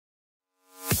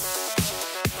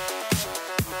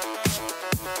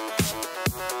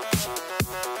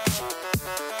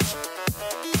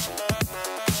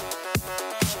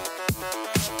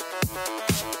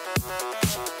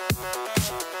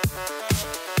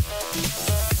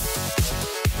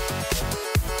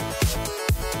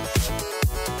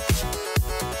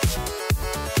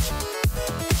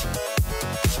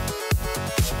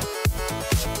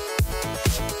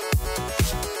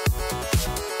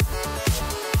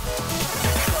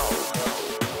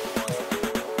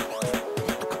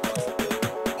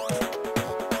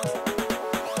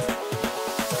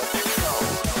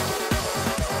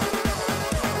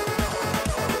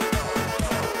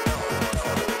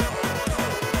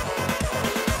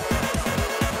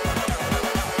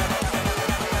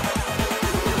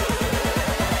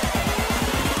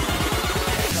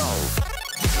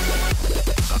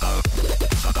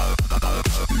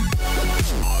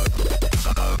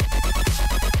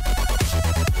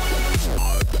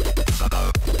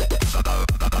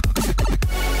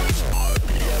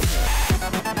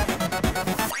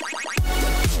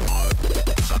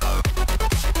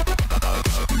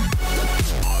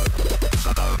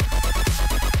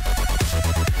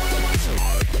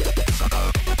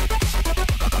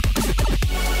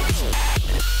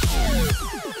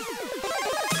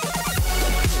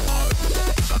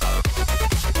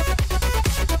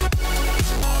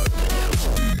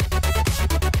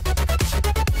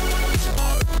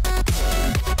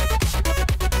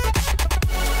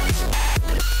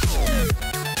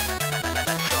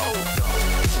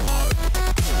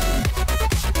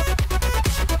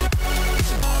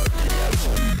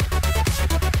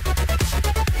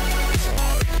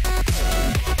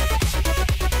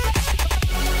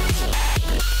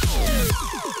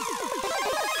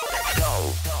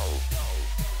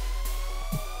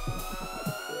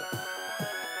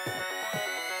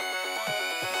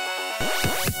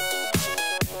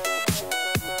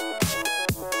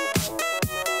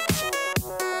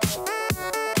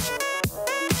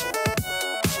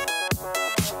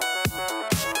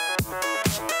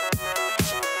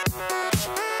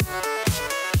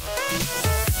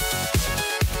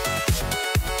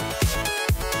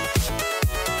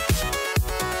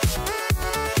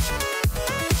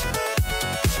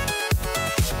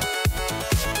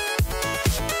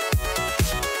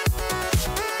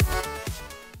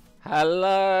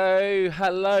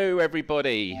Hello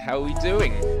everybody, how are we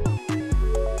doing?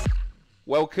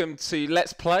 Welcome to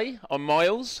Let's Play. I'm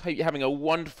Miles, hope you're having a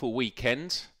wonderful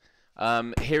weekend.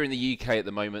 Here in the UK at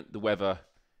the moment, the weather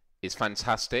is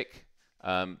fantastic.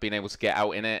 Being able to get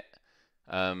out in it,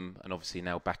 and obviously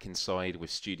now back inside with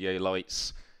studio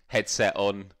lights, headset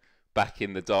on, back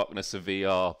in the darkness of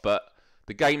VR. But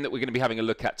the game that we're going to be having a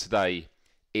look at today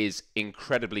is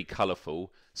incredibly colourful.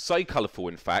 So colourful,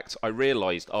 in fact, I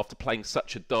realised after playing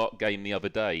such a dark game the other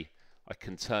day, I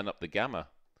can turn up the gamma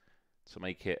to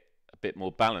make it a bit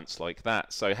more balanced like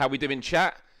that. So how we doing,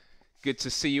 chat? Good to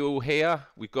see you all here.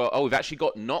 We've actually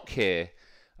got Nock here.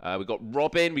 We've got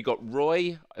Robin, we've got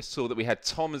Roy. I saw that we had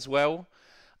Tom as well.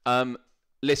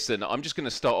 Listen, I'm just going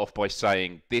to start off by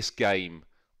saying this game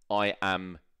I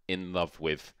am in love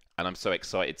with, and I'm so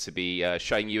excited to be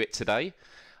showing you it today.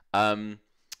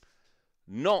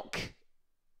 Nock,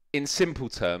 in simple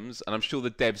terms, and I'm sure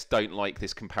the devs don't like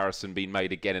this comparison being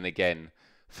made again and again,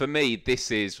 for me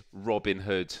this is Robin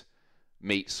Hood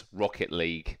meets Rocket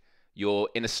League. You're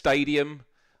in a stadium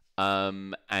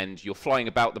and you're flying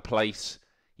about the place,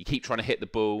 you keep trying to hit the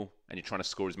ball and you're trying to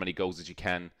score as many goals as you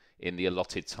can in the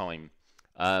allotted time.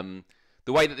 The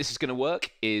way that this is going to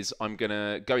work is I'm going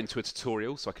to go into a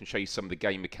tutorial so I can show you some of the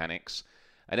game mechanics.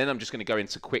 And then I'm just going to go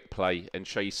into quick play and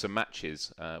show you some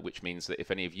matches, which means that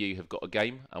if any of you have got a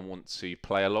game and want to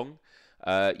play along,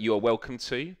 you are welcome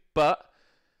to. But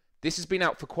this has been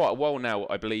out for quite a while now,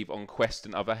 I believe, on Quest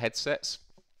and other headsets.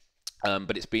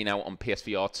 But it's been out on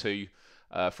PSVR 2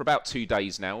 for about 2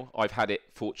 days now. I've had it,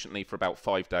 fortunately, for about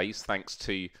 5 days, thanks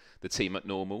to the team at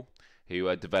Normal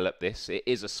who developed this. It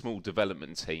is a small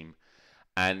development team,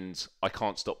 and I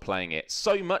can't stop playing it.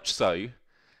 So much so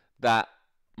that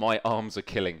my arms are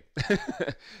killing.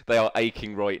 They are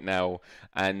aching right now.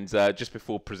 And just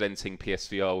before presenting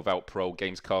PSVR Without Parole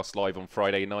Gamescast live on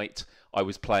Friday night, I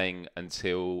was playing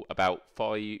until about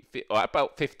 10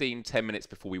 minutes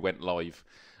before we went live.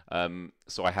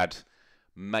 So I had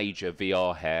major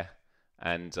VR hair,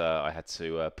 and I had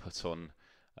to put on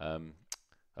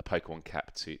a Pokemon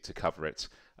cap to cover it.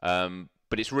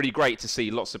 But it's really great to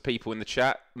see lots of people in the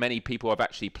chat, many people I've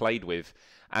actually played with.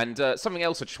 And something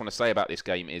else I just want to say about this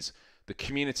game is the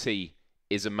community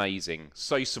is amazing,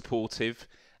 so supportive.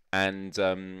 And,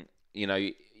 you know,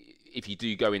 if you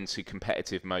do go into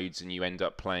competitive modes and you end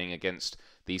up playing against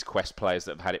these Quest players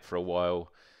that have had it for a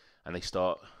while and they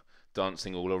start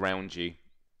dancing all around you,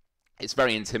 it's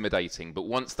very intimidating. But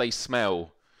once they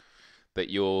smell that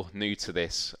you're new to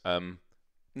this,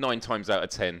 9 times out of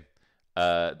 10,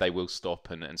 they will stop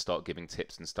and start giving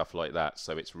tips and stuff like that.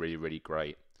 So it's really, really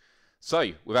great.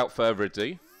 So, without further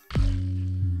ado,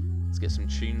 let's get some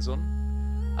tunes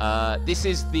on. This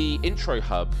is the intro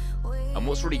hub, and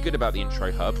what's really good about the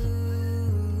intro hub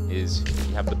is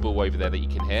you have the ball over there that you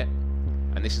can hit,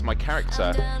 and this is my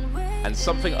character. And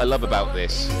something I love about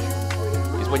this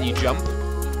is when you jump,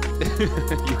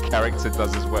 your character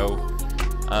does as well.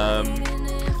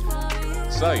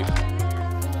 So,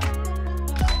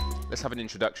 let's have an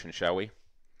introduction, shall we?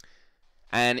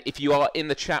 And if you are in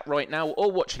the chat right now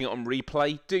or watching it on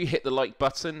replay, do hit the like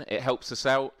button. It helps us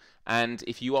out. And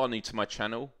if you are new to my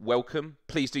channel, welcome.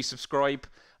 Please do subscribe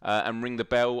and ring the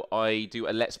bell. I do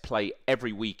a Let's Play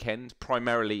every weekend,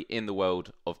 primarily in the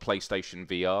world of PlayStation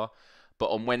VR. But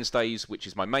on Wednesdays, which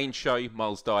is my main show,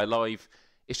 Miles Die Live,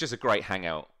 it's just a great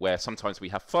hangout where sometimes we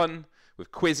have fun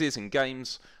with quizzes and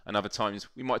games, and other times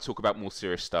we might talk about more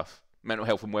serious stuff. Mental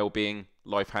health and well-being,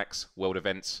 life hacks, world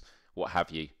events, what have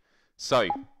you. So,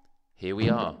 here we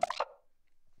are.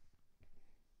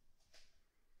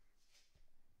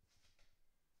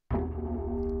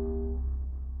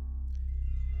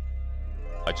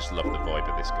 I just love the vibe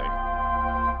of this game.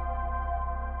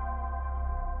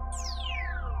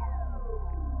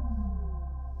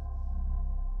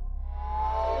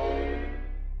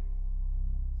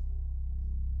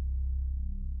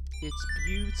 It's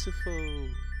beautiful.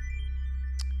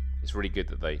 It's really good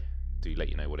that they do let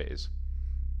you know what it is,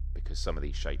 because some of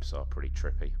these shapes are pretty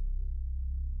trippy.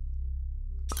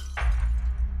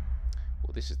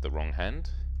 Well, this is the wrong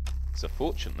hand, so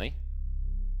fortunately,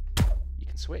 you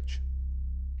can switch.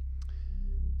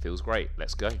 Feels great,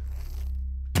 let's go.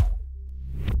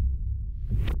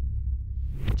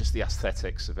 Just the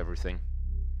aesthetics of everything.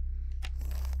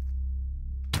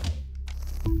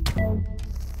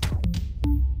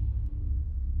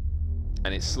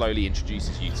 And it slowly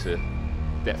introduces you to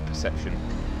depth perception.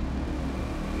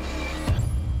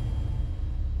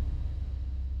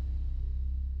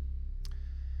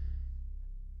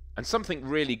 And something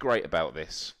really great about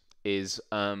this is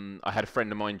I had a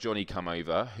friend of mine, Johnny, come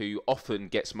over, who often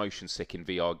gets motion sick in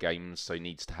VR games, so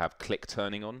needs to have click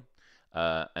turning on,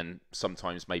 and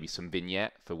sometimes maybe some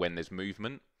vignette for when there's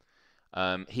movement.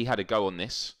 He had a go on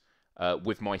this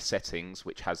with my settings,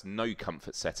 which has no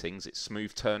comfort settings. It's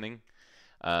smooth turning.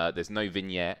 There's no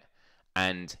vignette,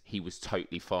 and he was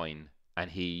totally fine.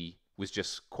 And he was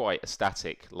just quite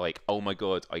ecstatic, like, oh my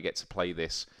god, I get to play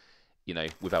this, you know,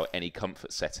 without any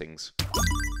comfort settings.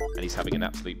 And he's having an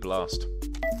absolute blast.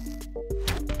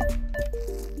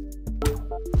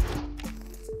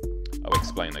 I'll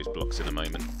explain those blocks in a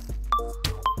moment.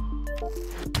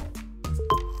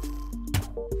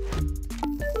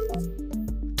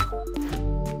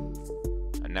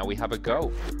 And now we have a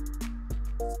goal.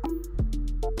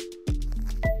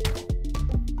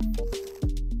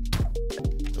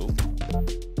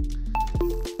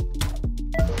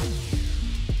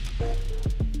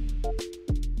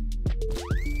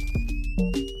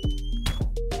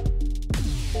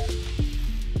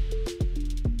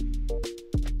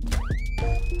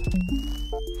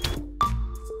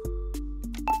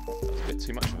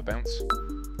 Too much of a bounce.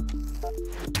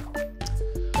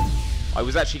 I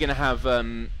was actually going to have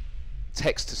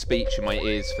text-to-speech in my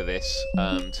ears for this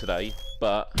today,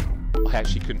 but I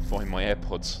actually couldn't find my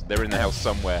AirPods. They're in the house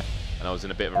somewhere, and I was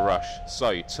in a bit of a rush.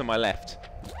 So, to my left,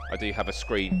 I do have a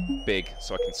screen big,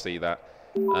 so I can see that.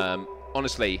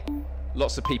 Honestly,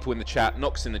 lots of people in the chat.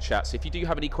 Nock's in the chat, so if you do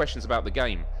have any questions about the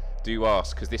game, do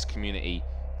ask, because this community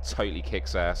totally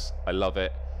kicks ass. I love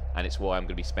it. And it's why I'm going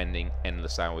to be spending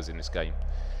endless hours in this game,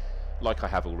 like I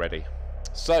have already.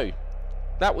 So,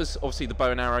 that was obviously the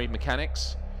bow and arrow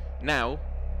mechanics. Now,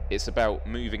 it's about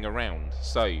moving around.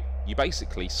 So, you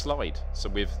basically slide. So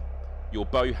with your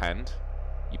bow hand,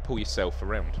 you pull yourself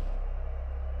around.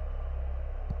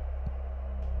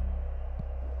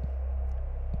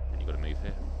 And you've got to move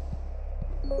here.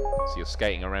 So you're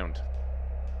skating around.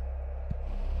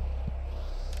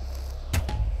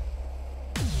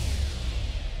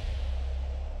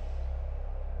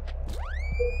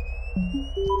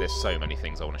 There's so many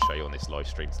things I want to show you on this live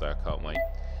stream today, I can't wait.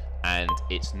 And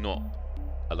it's not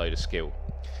a load of skill.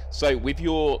 So with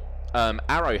your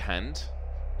arrow hand,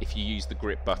 if you use the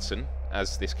grip button,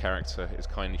 as this character is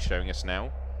kindly showing us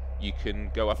now, you can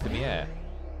go up in the air.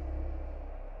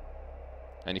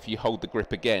 And if you hold the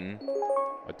grip again,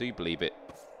 I do believe it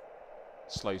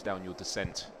slows down your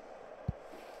descent.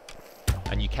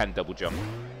 And you can double jump,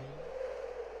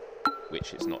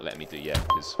 which it's not letting me do yet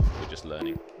because we're just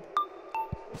learning.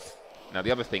 Now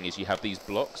the other thing is you have these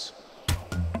blocks,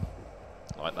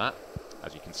 like that.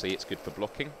 As you can see, it's good for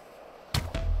blocking.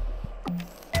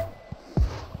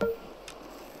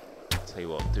 I'll tell you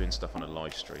what, doing stuff on a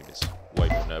live stream is way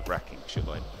more nerve-wracking, should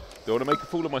I? Don't want to make a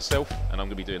fool of myself, and I'm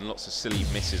going to be doing lots of silly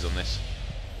misses on this.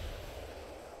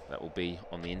 That will be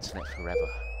on the internet forever.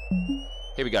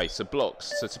 Here we go, so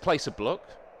blocks. So to place a block,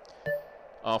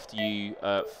 after you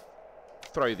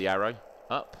throw the arrow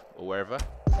up, or wherever,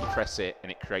 you press it,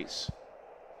 and it creates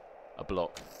a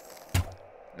block.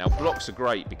 Now blocks are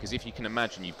great because if you can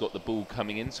imagine you've got the ball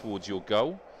coming in towards your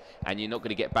goal and you're not going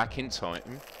to get back in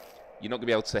time, you're not going to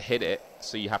be able to hit it,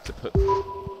 so you have to put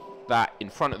that in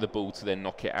front of the ball to then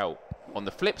knock it out. On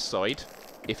the flip side,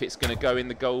 if it's going to go in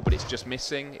the goal but it's just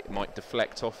missing, it might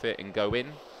deflect off it and go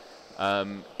in.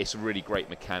 It's a really great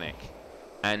mechanic.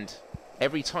 And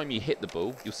every time you hit the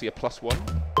ball, you'll see a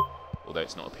 +1, although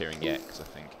it's not appearing yet because I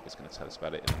think it's going to tell us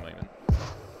about it in a moment.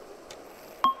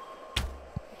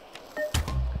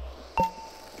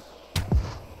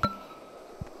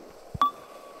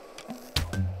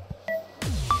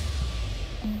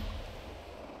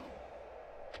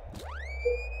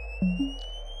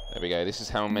 There we go, this is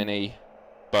how many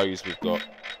bows we've got.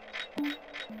 And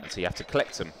so you have to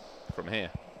collect them from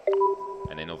here.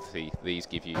 And then obviously these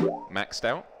give you maxed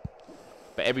out.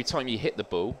 But every time you hit the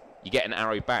ball, you get an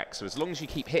arrow back. So as long as you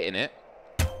keep hitting it,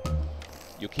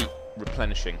 you'll keep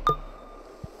replenishing.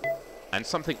 And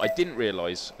something I didn't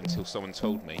realise until someone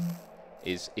told me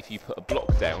is if you put a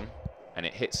block down and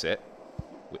it hits it,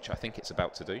 which I think it's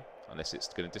about to do, unless it's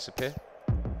going to disappear.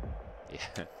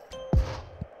 Yeah.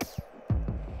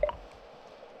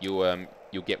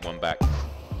 You'll get one back,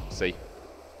 see?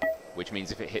 Which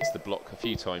means if it hits the block a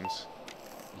few times,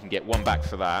 you can get one back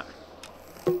for that.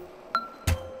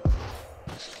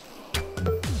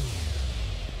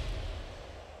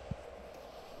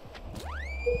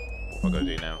 What have I got to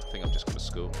do now? I think I've just got to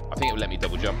score. I think it will let me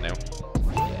double jump now.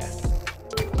 Yeah.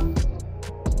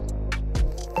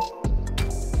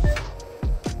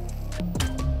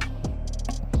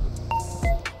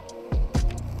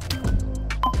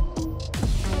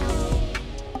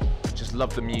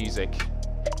 Love the music,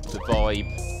 the vibe.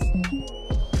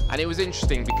 And it was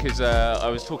interesting because I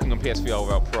was talking on PSVR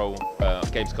about Pro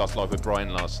Gamescast Live with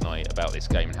Brian last night about this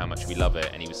game and how much we love it,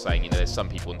 and he was saying, you know, there's some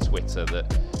people on Twitter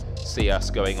that see us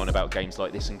going on about games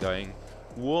like this and going,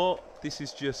 what? This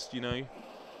is just, you know,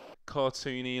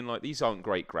 cartoony and like, these aren't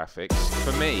great graphics.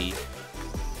 For me,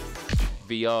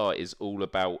 VR is all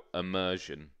about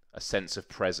immersion, a sense of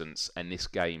presence, and this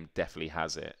game definitely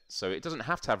has it. So it doesn't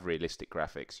have to have realistic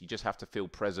graphics, you just have to feel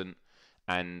present,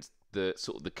 and the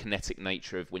sort of the kinetic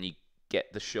nature of when you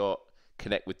get the shot,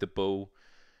 connect with the ball,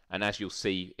 and as you'll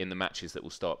see in the matches that we'll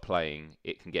start playing,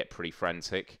 it can get pretty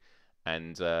frantic,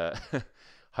 and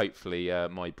hopefully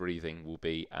my breathing will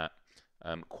be at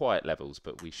quiet levels,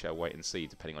 but we shall wait and see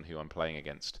depending on who I'm playing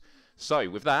against. So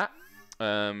with that,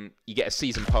 you get a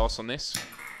season pass on this.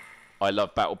 I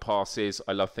love battle passes,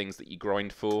 I love things that you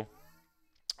grind for.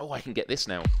 Oh, I can get this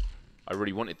now. I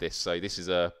really wanted this, so this is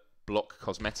a block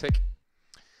cosmetic.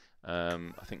 I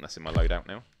think that's in my loadout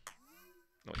now.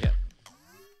 Not yet.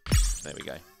 There we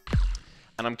go.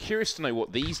 And I'm curious to know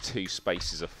what these two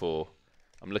spaces are for.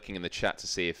 I'm looking in the chat to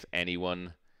see if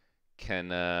anyone can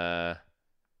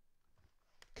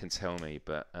tell me.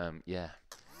 But yeah.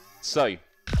 So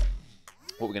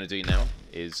what we're going to do now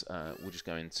is we'll just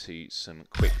go into some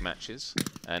quick matches.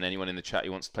 And anyone in the chat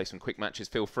who wants to play some quick matches,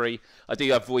 feel free. I do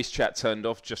have voice chat turned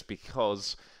off just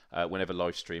because whenever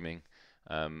live streaming,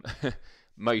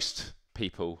 most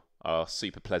people are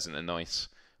super pleasant and nice,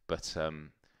 but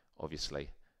obviously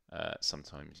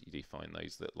sometimes you do find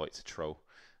those that like to troll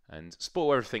and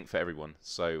spoil everything for everyone.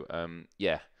 So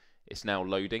yeah, it's now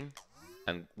loading,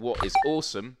 and what is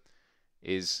awesome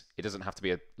is it doesn't have to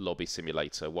be a lobby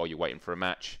simulator. While you're waiting for a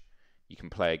match, you can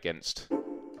play against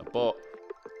a bot,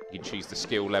 you can choose the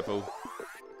skill level,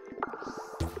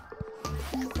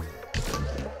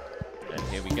 and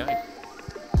here we go.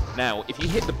 Now, if you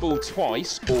hit the ball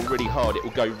twice or really hard, it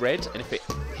will go red, and if it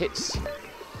hits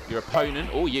your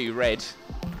opponent or you red,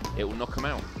 it will knock them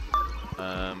out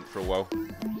for a while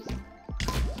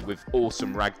with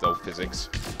awesome ragdoll physics.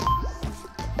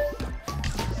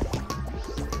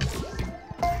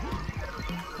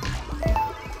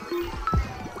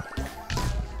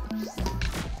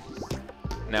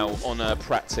 Now, on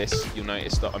practice, you'll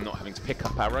notice that I'm not having to pick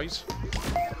up arrows,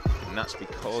 and that's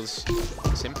because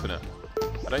it's infinite.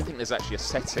 I don't think there's actually a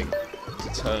setting to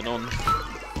turn on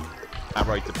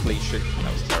arrow depletion.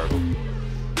 That was terrible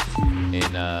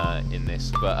in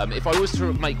this. But if I was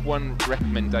to make one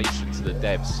recommendation to the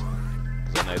devs,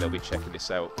 because I know they'll be checking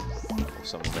this out, or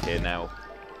some of them are here now,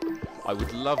 I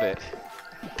would love it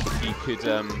if you could,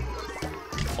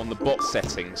 on the bot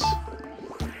settings,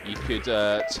 you could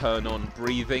turn on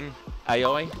breathing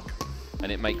AI,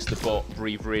 and it makes the bot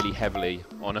breathe really heavily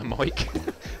on a mic,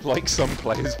 like some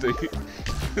players do.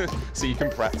 So you can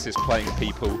practice playing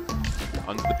people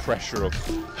under the pressure of...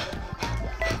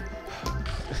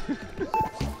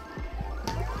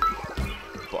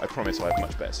 But I promise I have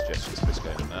much better suggestions for this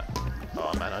game than that.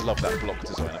 Oh man, I love that block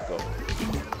design I've got.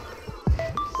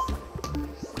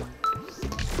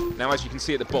 Now, as you can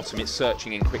see at the bottom, it's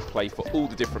searching in quick play for all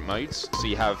the different modes. So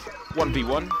you have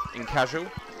 1v1 in casual,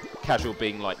 casual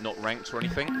being like not ranked or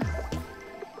anything,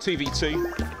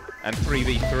 2v2, and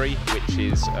 3v3, which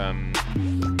is,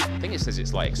 I think it says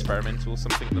it's like experimental or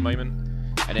something at the moment.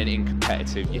 And then in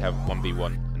competitive, you have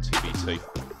 1v1 and 2v2.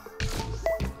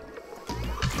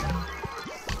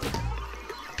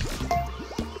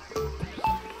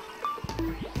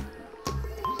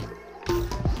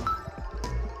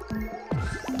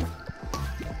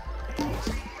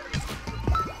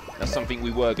 Something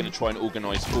we were going to try and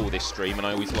organise for this stream, and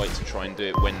I always like to try and do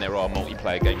it when there are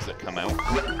multiplayer games that come out.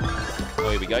 Oh,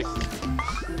 here we go.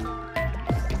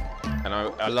 And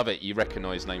I love it, you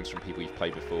recognise names from people you've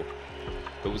played before.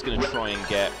 But I was going to try and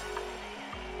get...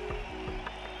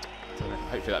 I don't know,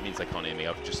 hopefully that means they can't hear me,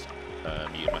 I've just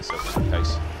muted myself just in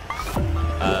case.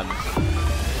 I'm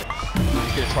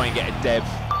going to try and get a dev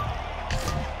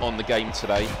on the game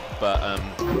today, but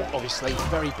obviously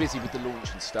very busy with the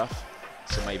launch and stuff.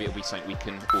 So maybe it'll be something we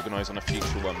can organise on a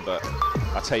future one. But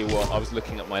I'll tell you what, I was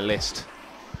looking at my list.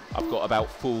 I've got about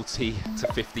 40 to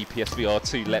 50 PSVR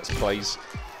 2 Let's Plays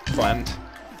planned.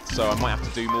 So I might have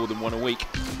to do more than one a week.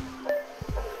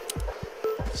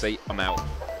 See, I'm out,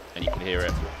 and you can hear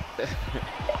it.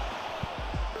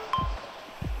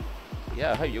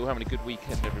 Yeah, I hope you're all having a good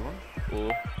weekend, everyone.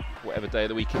 Or whatever day of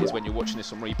the week it is when you're watching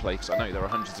this on replay, because I know there are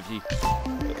hundreds of you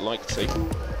that like to.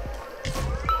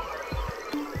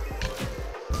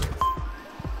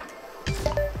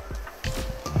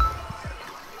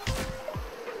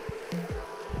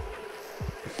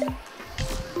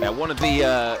 Now, one of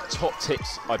the top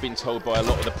tips I've been told by a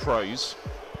lot of the pros,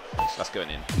 that's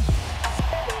going in.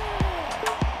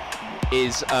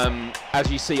 is,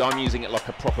 as you see, I'm using it like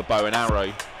a proper bow and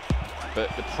arrow.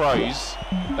 But the pros,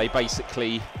 they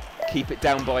basically keep it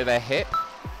down by their hip.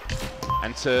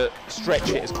 And to stretch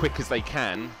it as quick as they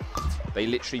can, they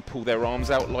literally pull their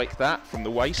arms out like that from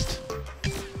the waist.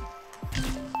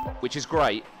 Which is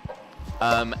great.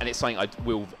 And it's something I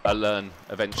will learn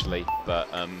eventually. But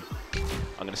I'm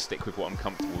going to stick with what I'm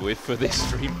comfortable with for this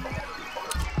stream.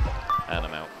 And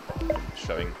I'm out.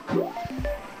 Showing.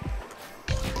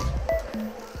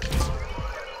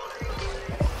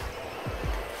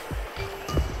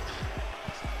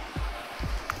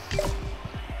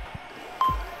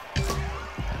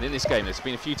 And in this game, there's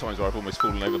been a few times where I've almost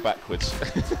fallen over backwards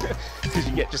because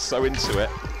you get just so into it.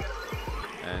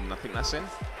 And I think that's in.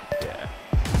 Yeah.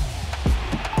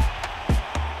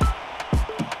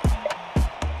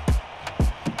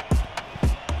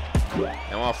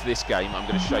 Now after this game, I'm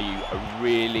going to show you a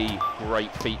really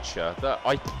great feature that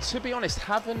I, to be honest,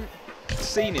 haven't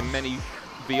seen in many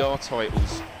VR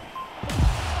titles,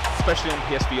 especially on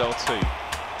PSVR 2.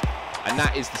 And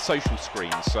that is the social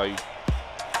screen. So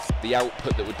the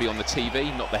output that would be on the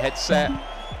TV, not the headset,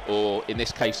 or in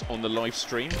this case on the live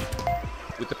stream.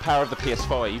 With the power of the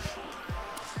PS5,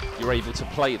 you're able to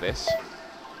play this.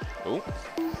 Oh,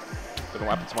 don't know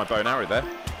what happened to my bow and arrow there.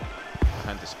 My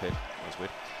hand disappeared. That was weird.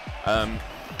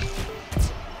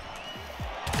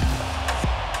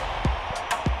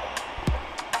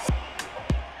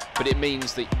 But it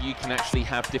means that you can actually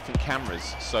have different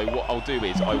cameras. So what I'll do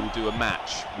is I will do a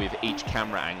match with each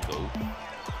camera angle.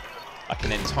 I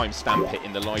can then timestamp it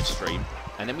in the live stream,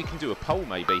 and then we can do a poll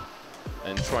maybe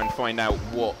and try and find out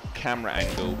what camera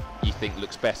angle you think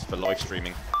looks best for live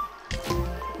streaming.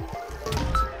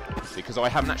 Because I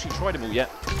haven't actually tried them all yet.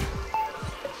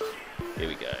 Here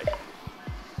we go.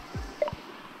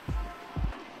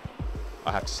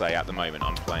 I have to say, at the moment,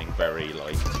 I'm playing very,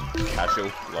 like,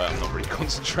 casual. Like, I'm not really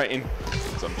concentrating,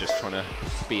 because I'm just trying to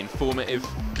be informative.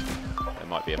 There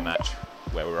might be a match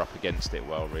where we're up against it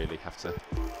where I'll really have to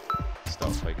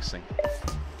start focusing.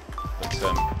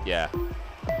 But, yeah.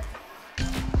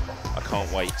 I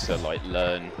can't wait to, like,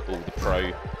 learn all the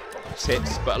pro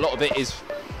tips. But a lot of it is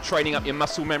training up your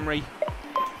muscle memory,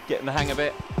 getting the hang of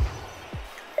it.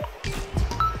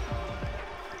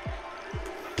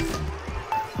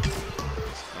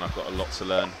 I've got a lot to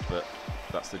learn, but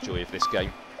that's the joy of this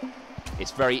game.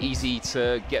 It's very easy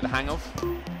to get the hang of.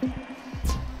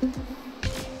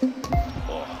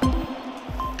 Oh.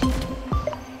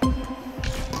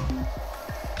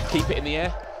 Keep it in the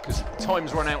air, because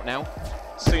time's run out now.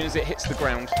 As soon as it hits the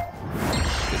ground,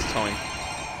 it's time.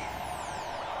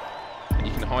 And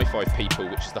you can high-five people,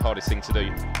 which is the hardest thing to do.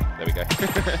 There we go.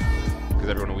 Because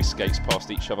everyone always skates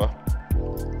past each other.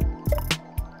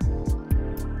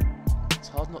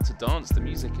 Hard not to dance, the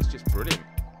music is just brilliant.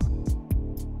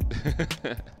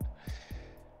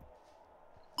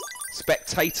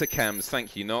 Spectator cams,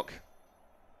 thank you, Nock.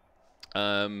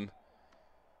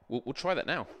 We'll try that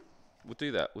now. We'll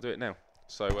do that, we'll do it now.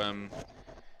 So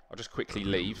I'll just quickly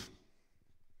leave.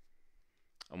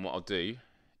 And what I'll do,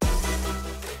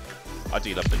 I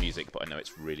do love the music, but I know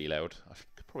it's really loud. I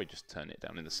could probably just turn it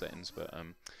down in the settings, but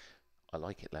I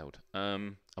like it loud.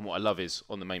 And what I love is,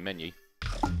 on the main menu,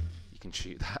 can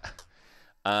shoot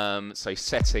that. So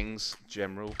settings,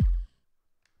 general.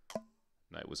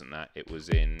 No, it wasn't that. It was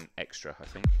in extra, I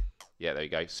think. Yeah, there you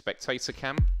go. Spectator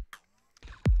cam.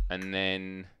 And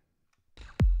then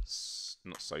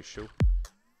not social.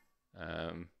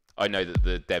 I know that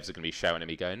the devs are going to be shouting at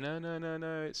me, going, no, no, no,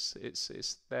 no, it's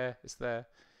there, it's there.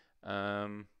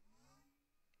 Actually,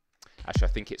 I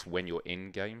think it's when you're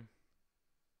in game.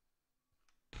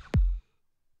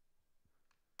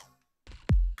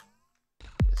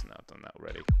 I've done that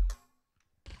already.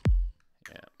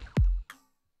 Yeah.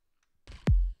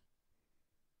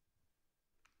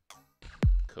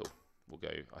 Cool. We'll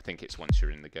go. I think it's once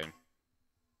you're in the game.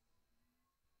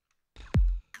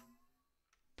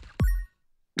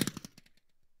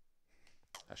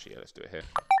 Actually, yeah, let's do it here.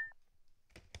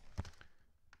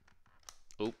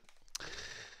 Oh.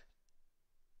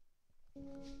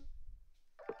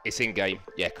 It's in game.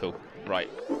 Yeah, cool. Right.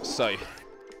 So,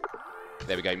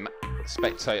 there we go.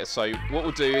 Spectator. So what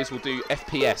we'll do is we'll do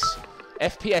FPS.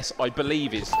 FPS, I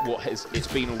believe, is what it's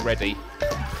been already,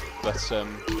 but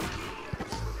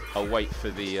I'll wait for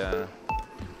the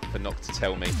for Nock to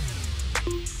tell me.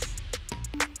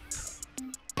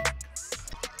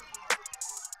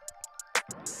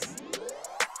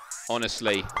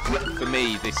 Honestly, for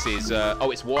me, this is oh,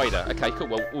 it's wider. Okay, cool.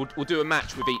 Well, we'll do a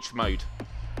match with each mode,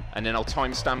 and then I'll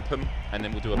timestamp them, and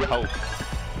then we'll do a poll.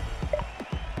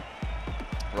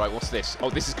 Right, what's this? Oh,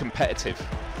 this is competitive.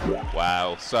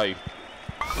 Wow. So,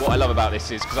 What I love about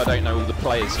this is, because I don't know all the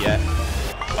players yet,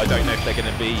 I don't know if they're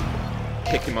going to be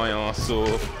kicking my ass or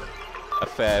a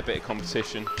fair bit of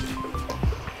competition.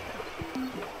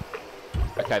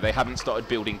 Okay, they haven't started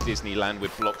building Disneyland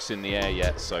with blocks in the air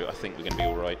yet, so I think we're going to be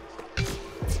alright.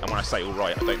 And when I say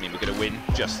alright, I don't mean we're going to win,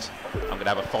 just I'm going to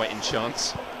have a fighting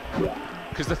chance.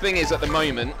 Because the thing is, at the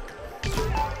moment,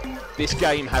 this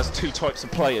game has two types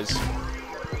of players.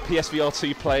 PSVR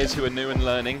 2 players who are new and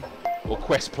learning, or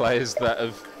Quest players that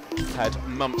have had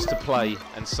months to play.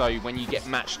 And so when you get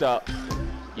matched up,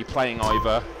 you're playing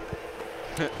either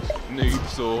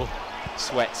noobs or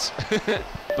sweats.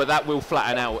 But that will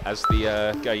flatten out as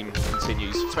the game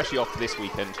continues, especially after this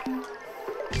weekend.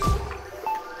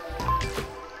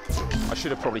 I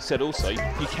should have probably said also,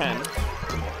 you can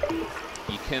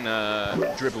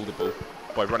dribble the ball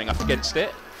by running up against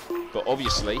it, but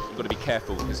obviously you've got to be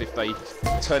careful, because if they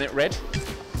turn it red,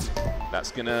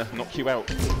 that's going to knock you out.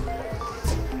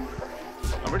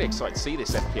 I'm really excited to see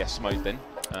this FPS mode then,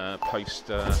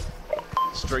 post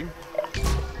stream.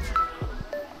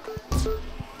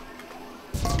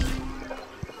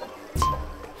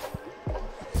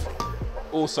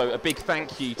 Also, a big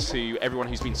thank you to everyone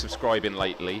who's been subscribing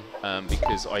lately,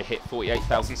 because I hit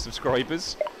 48,000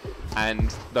 subscribers,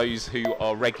 and those who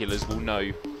are regulars will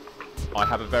know I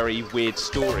have a very weird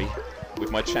story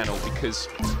with my channel, because,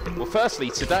 well, firstly,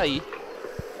 today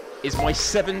is my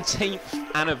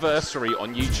 17th anniversary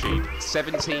on YouTube.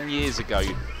 17 years ago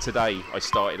today I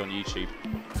started on YouTube.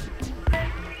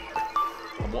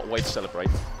 And what a way to celebrate.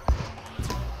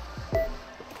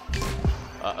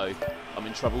 Uh-oh, I'm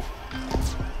in trouble.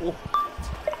 Oh,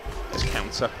 let's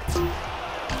counter.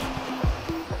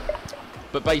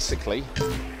 But basically,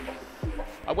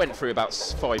 I went through about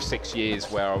 5-6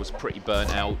 years where I was pretty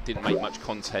burnt out, didn't make much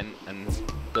content, and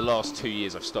the last 2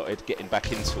 years I've started getting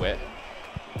back into it.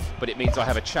 But it means I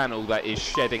have a channel that is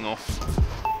shedding off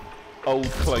old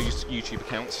closed YouTube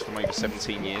accounts from over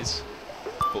 17 years.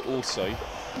 But also,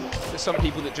 there's some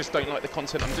people that just don't like the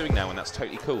content I'm doing now, and that's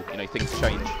totally cool. You know, things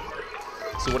change.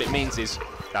 So what it means is,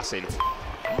 that's in.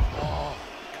 Oh,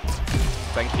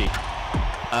 thank you.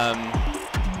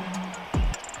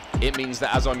 It means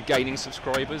that as I'm gaining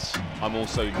subscribers, I'm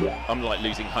like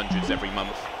losing hundreds every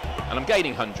month. And I'm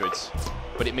gaining hundreds,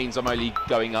 but it means I'm only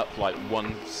going up like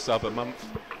 1 sub a month,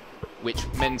 which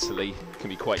mentally can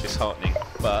be quite disheartening.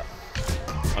 But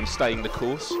I'm staying the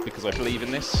course because I believe in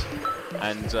this,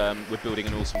 and we're building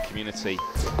an awesome community.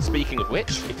 Speaking of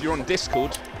which, if you're on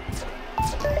Discord,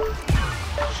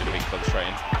 should have been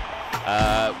concentrating.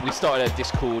 We started a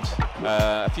Discord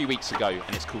a few weeks ago,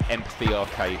 and it's called Empathy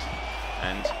Arcade,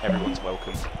 and everyone's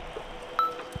welcome.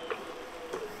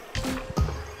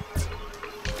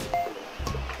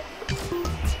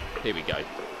 Here we go.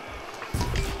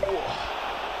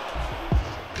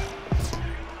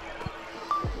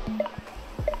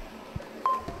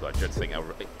 I just think how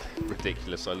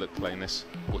ridiculous I look playing this.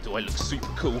 Or do I look super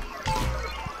cool?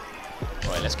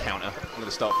 Right, let's counter. I'm going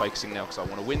to start focusing now because I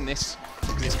want to win this,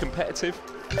 because it's competitive.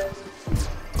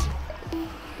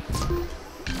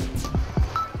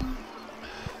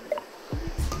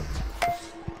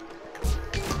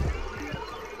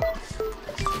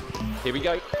 Here we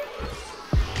go.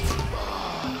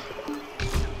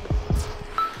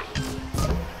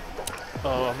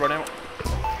 Oh, I've run out.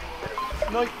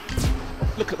 No.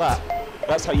 Look at that.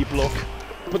 That's how you block,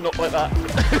 but not like that.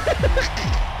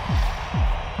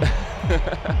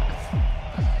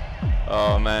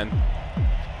 Oh man.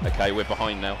 Okay, we're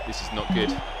behind now. This is not good.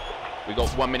 We got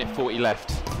 1 minute 40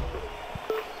 left.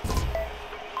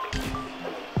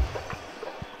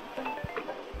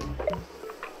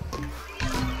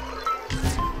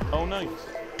 Oh no.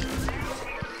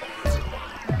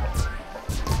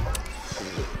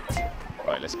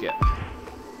 Right, let's get.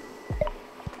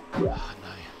 Oh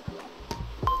no.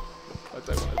 I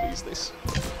don't want to lose this.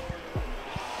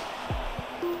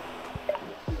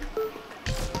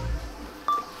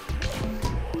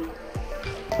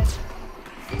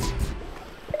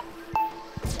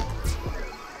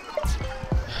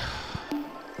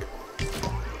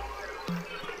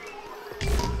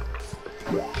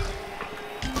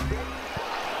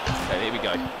 Okay, here we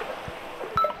go.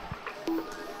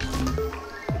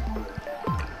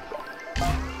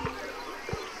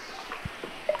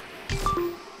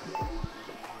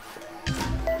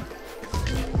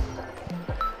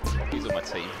 These are my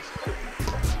team.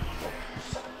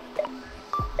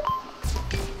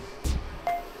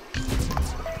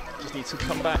 Just need to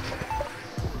come back.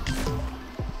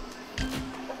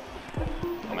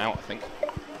 I'm out, I think.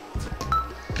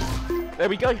 There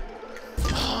we go.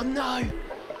 Oh no!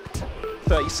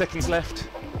 30 seconds left.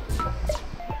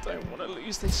 Don't want to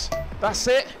lose this. That's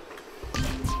it.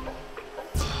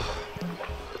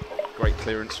 Great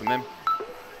clearance from them.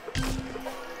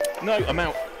 No, I'm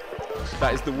out.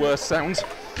 That is the worst sound.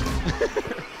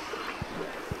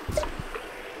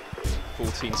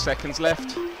 14 seconds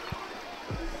left.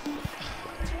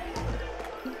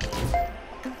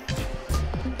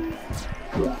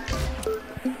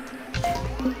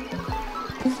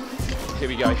 Here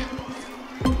we go.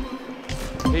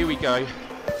 Here we go.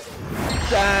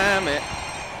 Damn it.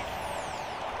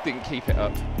 Didn't keep it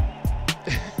up.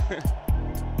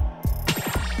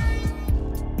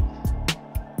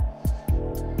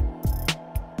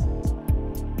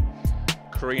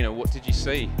 Karina, what did you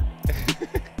see?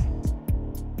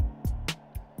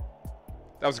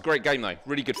 That was a great game though,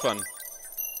 really good fun.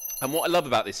 And what I love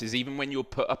about this is even when you're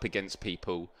put up against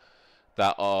people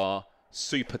that are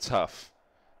super tough,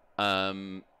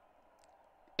 and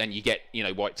you get, you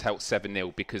know, wiped out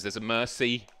 7-0 because there's a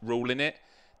mercy rule in it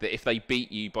that if they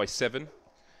beat you by 7,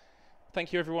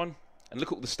 thank you everyone. And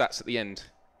look at all the stats at the end.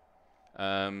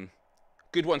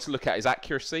 Good one to look at is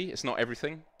accuracy. It's not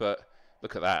everything, but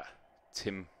look at that.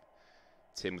 Tim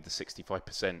with the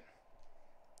 65%.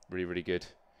 Really, really good.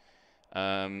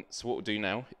 So what we'll do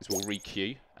now is we'll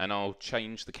re-queue and I'll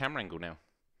change the camera angle now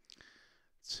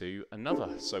to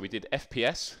another. So we did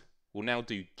FPS. We'll now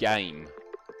do game,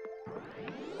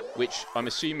 which I'm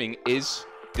assuming is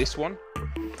this one.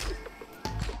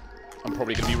 I'm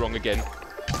probably going to be wrong again.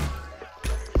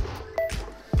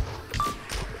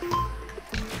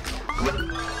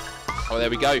 Oh, there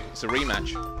we go. It's a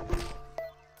rematch.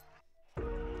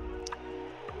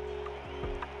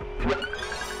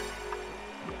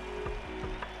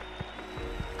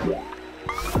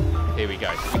 Here we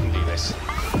go. We can do this.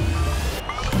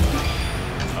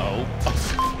 Oh,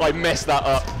 I messed that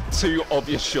up. 2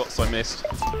 obvious shots I missed.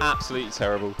 Absolutely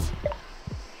terrible.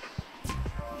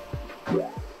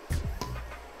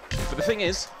 But the thing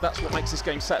is, that's what makes this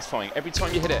game satisfying. Every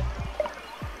time you hit it,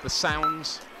 the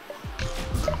sounds.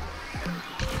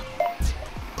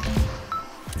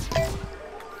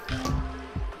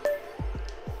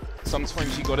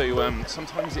 Sometimes you got to.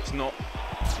 Sometimes it's not.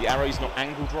 The arrow's not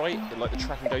angled right. Like the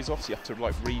tracking goes off, so you have to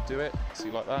like redo it. See,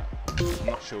 like that. I'm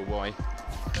not sure why,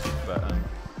 but.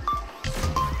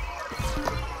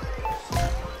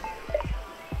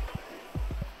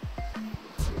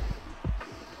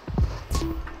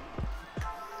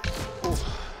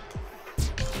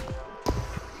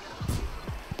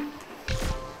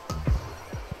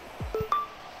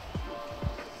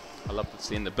 I love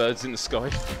seeing the birds in the sky.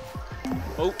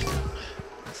 Oh.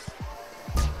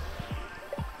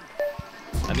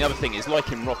 And the other thing is,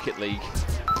 like in Rocket League,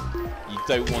 you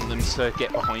don't want them to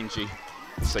get behind you.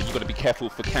 So you've got to be careful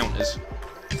for counters.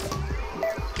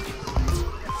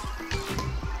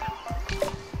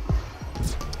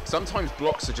 Sometimes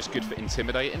blocks are just good for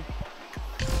intimidating.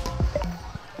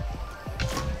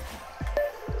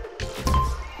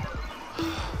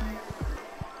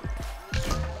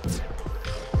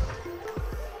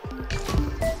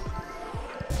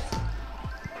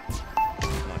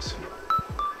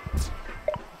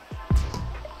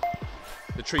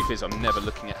 The truth is, I'm never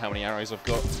looking at how many arrows I've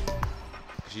got,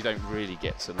 because you don't really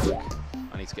get to look.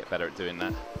 I need to get better at doing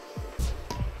that.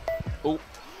 Oh.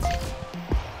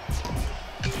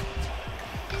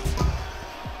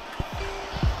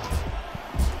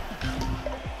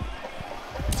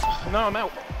 No, I'm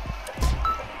out.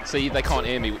 See, they can't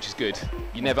hear me, which is good.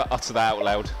 You never utter that out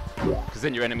loud, because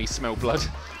then your enemies smell blood.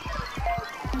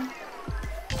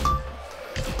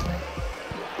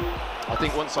 I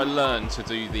think once I learn to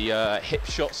do the hip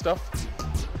shot stuff,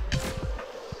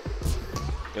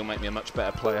 it'll make me a much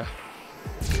better player.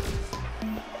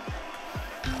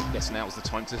 I guess now's the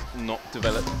time to not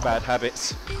develop bad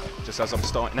habits, just as I'm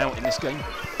starting out in this game.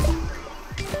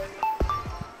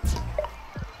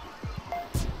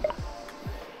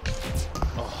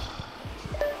 Oh.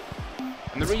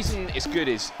 And the reason it's good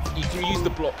is you can use the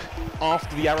block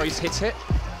after the arrows hit it,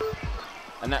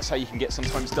 and that's how you can get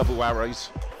sometimes double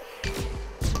arrows.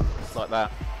 Like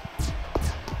that.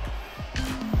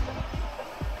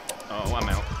 Oh, I'm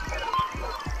out.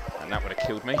 And that would have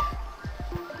killed me.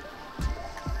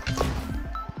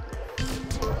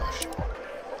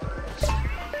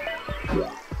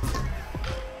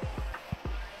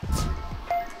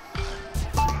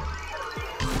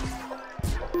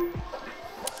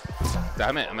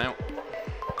 Damn it, I'm out.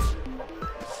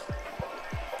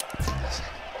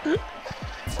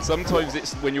 Sometimes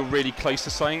it's when you're really close to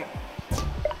something.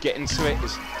 Getting to it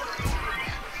is...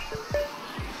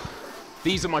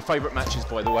 These are my favourite matches,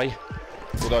 by the way.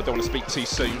 Although I don't want to speak too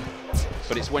soon.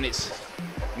 But it's when it's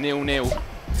 0-0.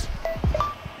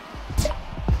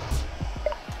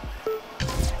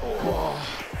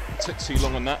 took too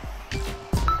long on that.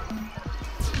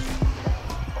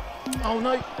 Oh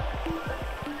no.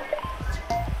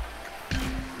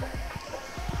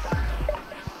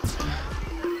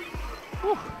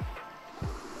 Whew.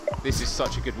 This is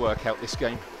such a good workout, this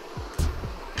game.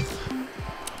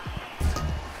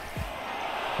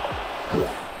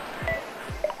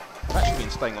 I've actually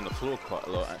been staying on the floor quite a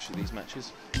lot, actually, these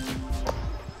matches.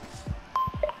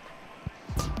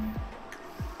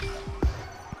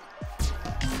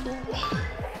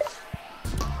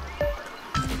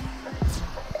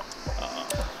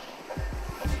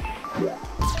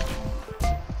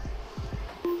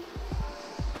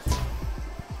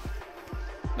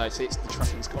 No, see, it's the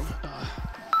tracking's gone.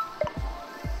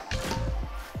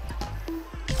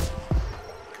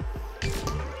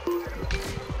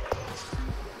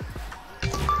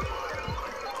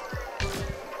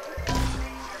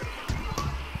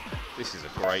 This is a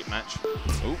great match.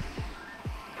 Oh.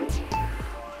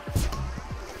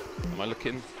 Am I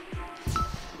looking? So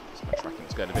my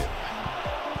tracking's going a bit.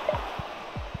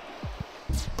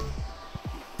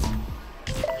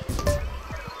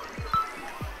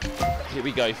 Here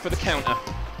we go for the counter.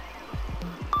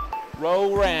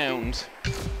 Roll round.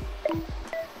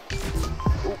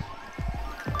 Ooh.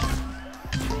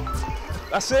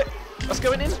 That's it. That's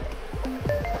going in.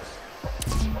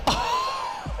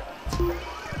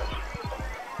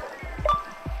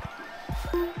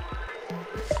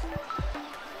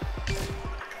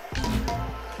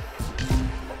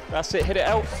 That's it. Hit it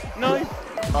out. No.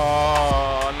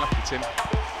 Oh, unlucky Tim.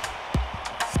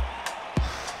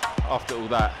 After all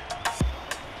that.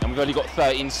 And we've only got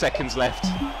 13 seconds left.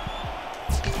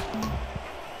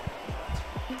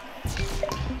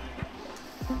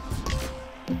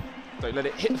 Don't let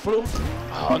it hit the floor.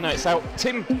 Oh no, it's out.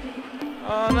 Tim!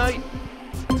 Oh no!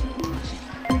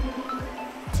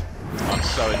 I'm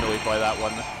so annoyed by that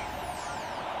one.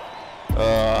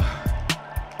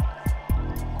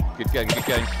 Good game, good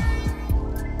game.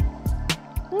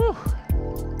 Woo.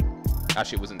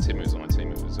 Actually, it wasn't Tim who was on my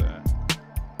team, it was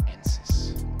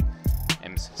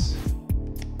Immerse.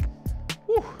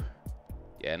 Woo.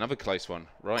 Yeah, another close one.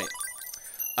 Right.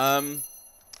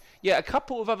 Yeah, a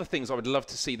couple of other things I would love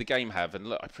to see the game have, and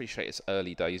look, I appreciate it's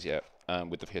early days yet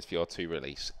with the PSVR 2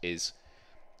 release, is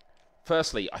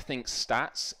firstly, I think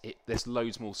stats, there's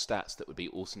loads more stats that would be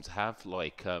awesome to have,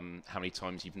 like how many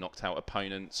times you've knocked out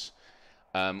opponents.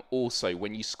 Also,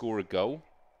 when you score a goal,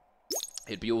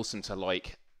 it'd be awesome to,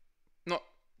 like, not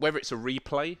whether it's a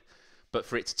replay, but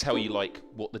for it to tell you, like,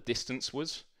 what the distance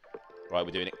was. Right,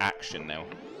 we're doing action now.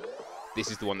 This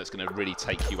is the one that's going to really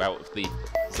take you out of the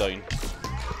zone.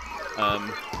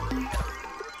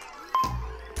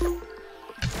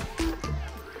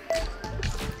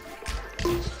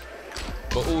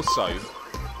 But also,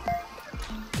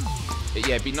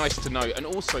 yeah, it'd be nice to know, and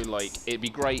also, like, it'd be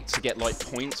great to get, like,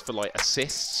 points for, like,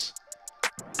 assists,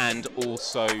 and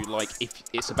also, like, if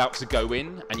it's about to go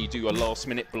in and you do a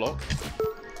last-minute block,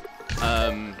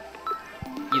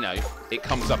 you know, it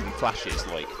comes up and flashes,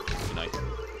 like, you know,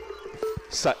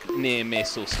 near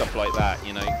miss or stuff like that,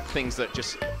 you know, things that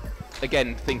just,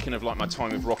 again, thinking of, like, my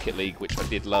time with Rocket League, which I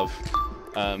did love,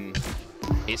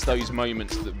 it's those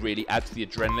moments that really add to the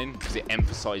adrenaline, because it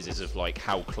emphasizes of, like,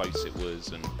 how close it was.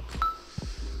 And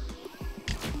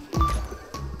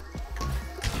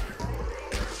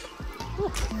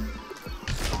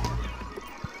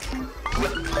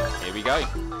here we go,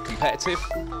 competitive.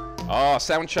 Ah,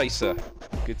 Sound Chaser,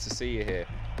 good to see you here.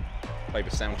 Played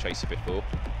with Sound Chaser before.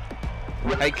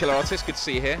 Hey, Killer Artist, good to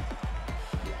see you here.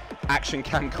 Action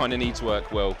cam kind of needs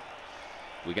work. Well,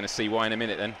 we're going to see why in a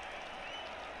minute then.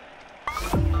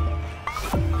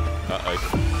 Uh-oh.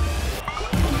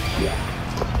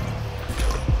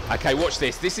 Okay, watch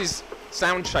this. This is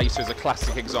Sound Chaser is a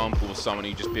classic example of someone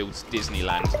who just builds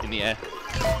Disneyland in the air.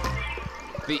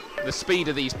 The speed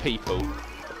of these people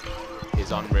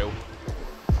is unreal.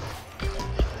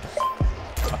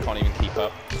 I can't even keep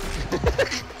up.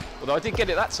 Although I did get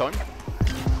it that time.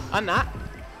 And that.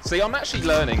 See, I'm actually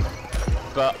learning.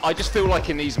 But I just feel like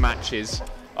in these matches,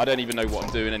 I don't even know what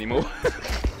I'm doing anymore.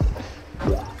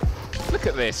 Look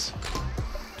at this.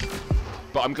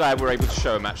 But I'm glad we're able to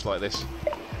show a match like this.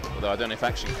 Although I don't know if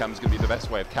action cam's going to be the best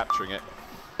way of capturing it.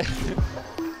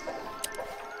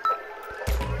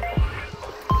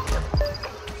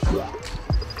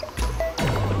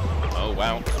 Oh,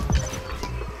 wow.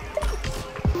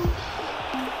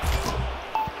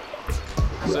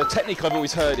 So a technique I've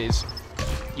always heard is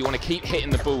you want to keep hitting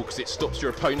the ball because it stops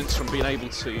your opponents from being able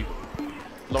to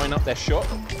line up their shot.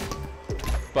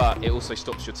 But it also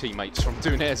stops your teammates from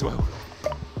doing it as well.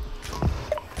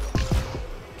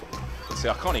 See,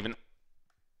 I can't even...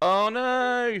 Oh,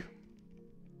 no!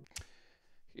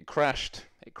 It crashed.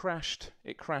 It crashed.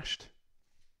 It crashed.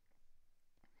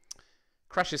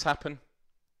 Crashes happen.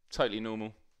 Totally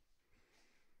normal.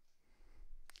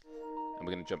 And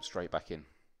we're going to jump straight back in.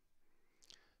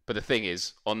 But the thing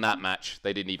is, on that match,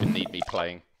 they didn't even need me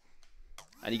playing.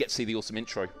 And you get to see the awesome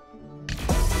intro.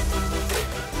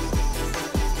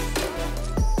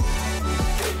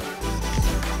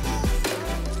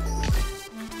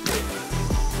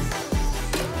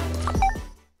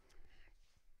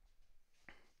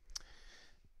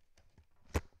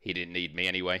 He didn't need me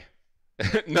anyway.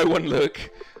 No one look.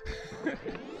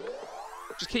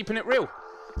 Just keeping it real.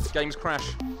 Games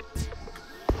crash.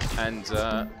 And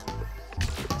to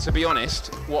be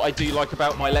honest, what I do like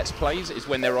about my Let's Plays is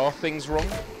when there are things wrong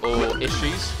or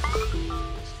issues.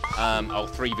 Oh,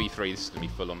 3v3, this is going to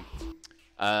be full on.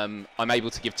 I'm able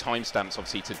to give timestamps,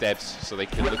 obviously, to devs so they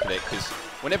can look at it. Because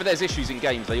whenever there's issues in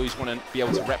games, they always want to be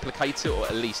able to replicate it or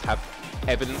at least have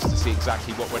evidence to see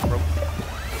exactly what went wrong.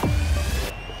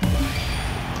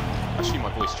 I assume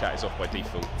my voice chat is off by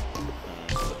default.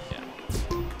 Yeah.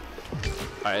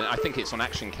 I think it's on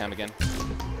action cam again.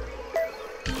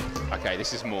 Okay,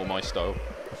 this is more my style.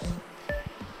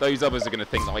 Those others are going to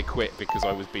think that I quit because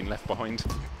I was being left behind.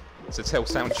 So tell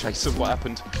Sound Chaser what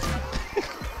happened.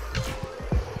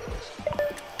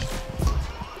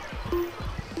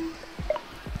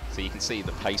 So you can see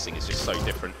the pacing is just so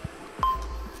different.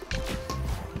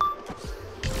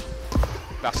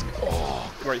 That's...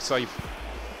 oh, great save.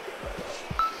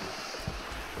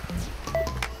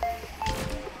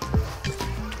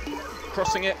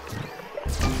 Crossing it.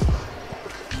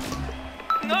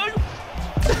 No!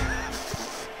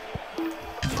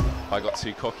 I got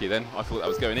too cocky then. I thought that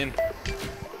was going in.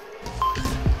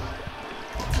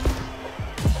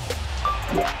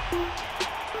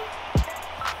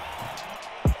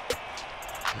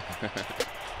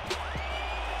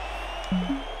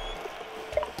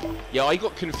 Yeah, I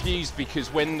got confused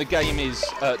because when the game is,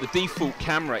 the default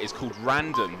camera is called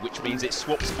random, which means it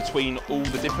swaps between all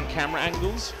the different camera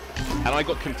angles. And I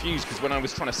got confused because when I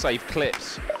was trying to save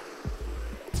clips,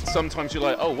 sometimes you're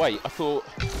like, oh wait, I thought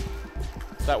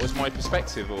that was my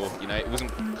perspective, or, you know, it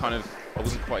wasn't kind of, I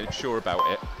wasn't quite sure about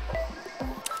it.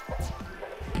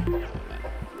 Oh man,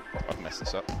 I've messed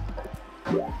this up.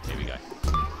 Here we go.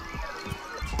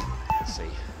 Let's see.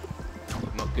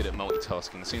 I'm not good at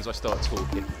multitasking. As soon as I start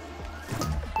talking,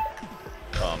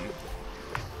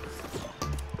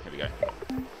 here we go.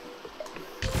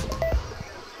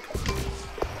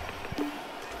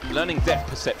 Learning depth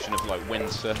perception of like when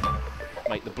to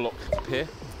make the block appear.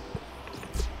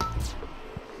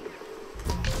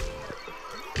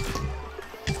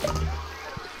 Okay,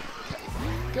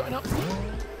 going up.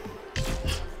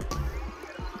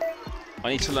 I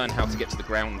need to learn how to get to the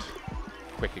ground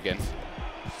quick again.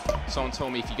 Someone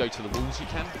told me if you go to the walls you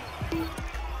can.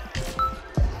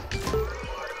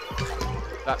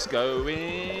 That's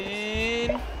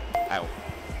going out.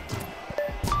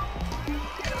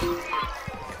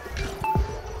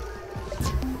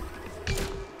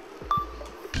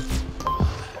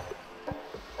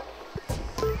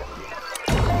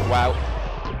 Wow.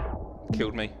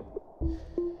 Killed me.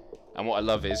 And what I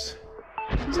love is,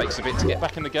 it takes a bit to get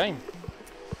back in the game.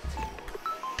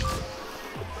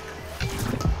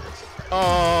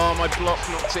 Oh, my block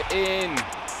knocked it in.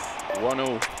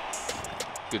 1-1.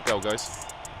 Good goal, guys.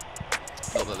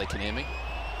 Not that they can hear me,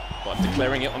 but I'm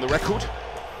declaring it on the record.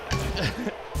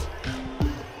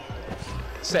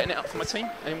 Setting it up for my team.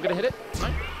 Anyone going to hit it? No?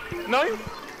 No?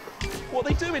 What are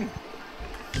they doing?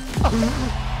 Oh.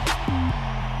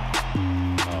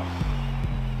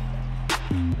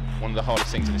 One of the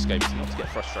hardest things in this game is not to get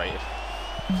frustrated.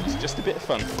 It's just a bit of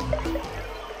fun.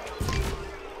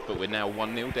 But we're now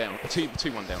 1-0 down.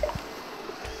 2-1 down.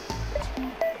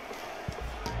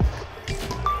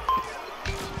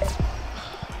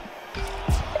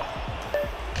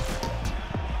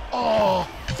 Oh!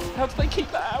 How did they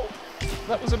keep that out?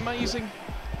 That was amazing.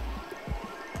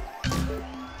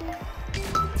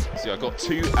 See, I got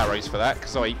 2 arrows for that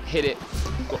because I hit it,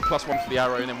 got +1 for the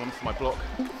arrow and then 1 for my block.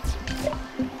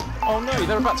 Oh no,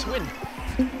 they're about to win.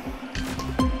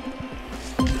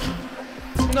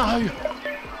 No!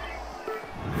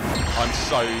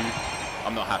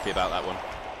 I'm not happy about that one.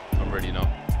 I'm really not.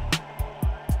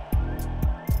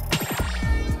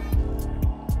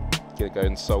 Gonna go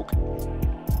and sulk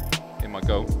in my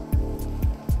goal.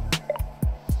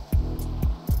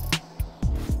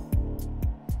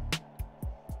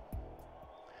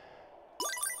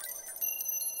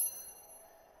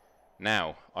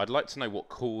 Now, I'd like to know what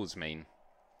cores mean.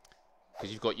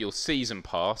 Because you've got your season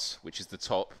pass, which is the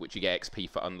top, which you get XP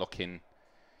for unlocking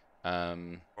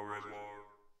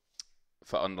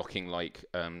for unlocking like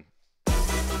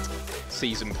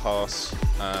season pass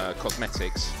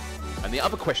cosmetics. And the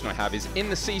other question I have is, in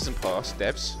the season pass,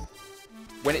 devs,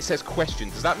 when it says question,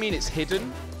 does that mean it's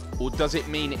hidden, or does it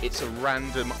mean it's a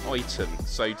random item?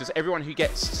 So does everyone who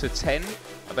gets to 10,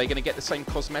 are they going to get the same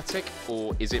cosmetic,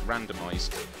 or is it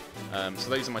randomized? So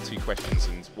those are my two questions,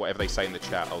 and whatever they say in the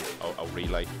chat, I'll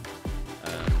relay.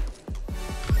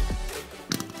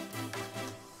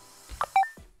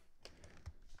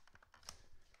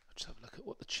 Just have a look at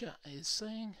what the chat is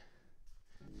saying.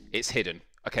 It's hidden.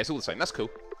 Okay, it's all the same. That's cool.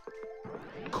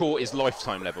 Core is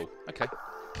lifetime level. Okay,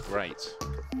 great.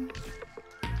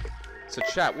 So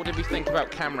chat, what did we think about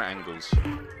camera angles?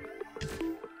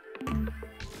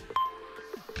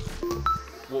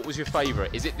 What was your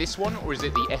favourite? Is it this one, or is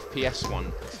it the FPS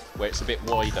one, where it's a bit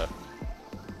wider?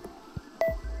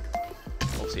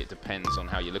 Obviously it depends on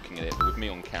how you're looking at it, but with me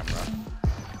on camera...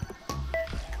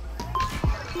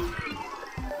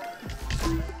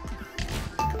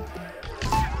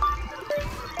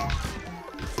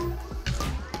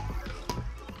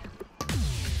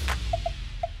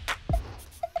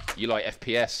 You like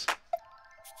FPS.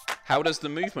 How does the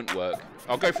movement work?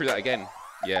 I'll go through that again.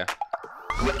 Yeah.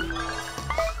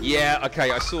 Yeah,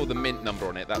 okay, I saw the mint number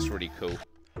on it. That's really cool.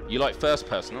 You like first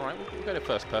person? Alright, we'll go to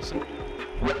first person.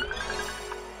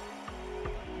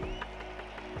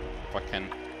 If I can.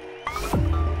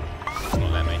 It's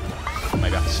not letting me.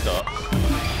 Maybe I have to start.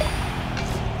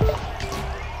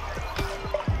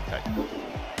 Okay.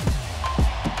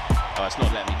 Oh, it's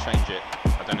not letting me change it.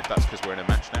 I don't know if that's because we're in a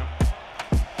match now.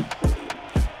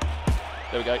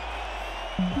 There we go.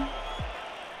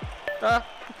 Ah.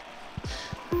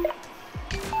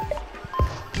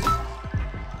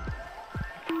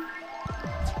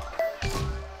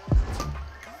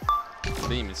 I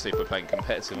didn't even see if we're playing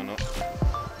competitive or not.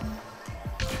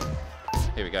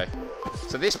 Here we go.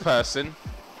 So this person,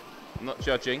 I'm not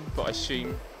judging, but I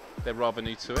assume they're rather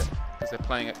new to it because they're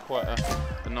playing at quite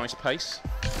a nice pace.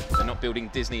 They're not building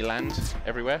Disneyland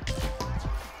everywhere.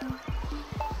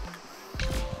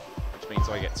 Means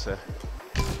I get to I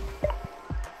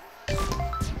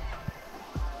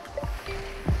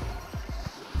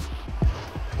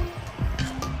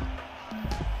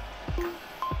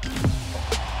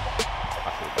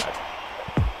feel bad.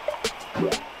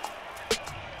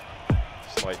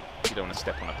 Just like you don't want to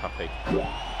step on a puppy.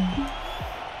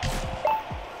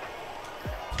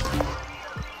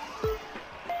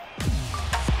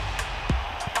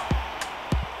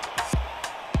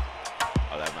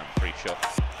 I'll let him have a free shot.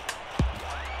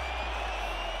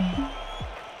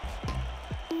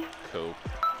 Cool.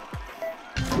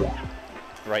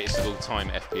 Greatest of all time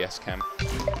FPS cam.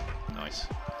 Nice.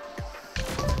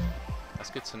 That's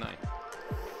good to know.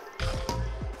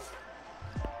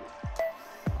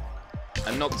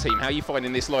 And Nock team, how are you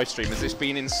finding this live stream? Has this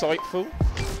been insightful?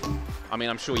 I mean,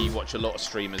 I'm sure you watch a lot of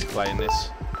streamers playing this.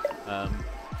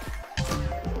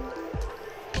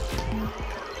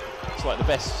 It's like the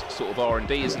best sort of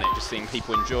R&D, isn't it? Just seeing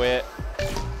people enjoy it,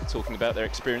 talking about their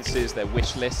experiences, their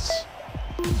wish lists.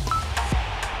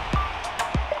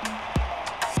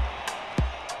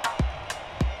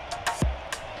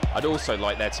 I'd also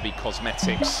like there to be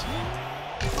cosmetics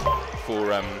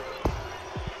for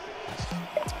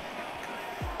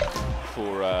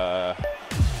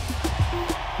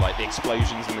like the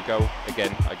explosions in the goal.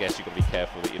 Again, I guess you've got to be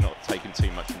careful that you're not taking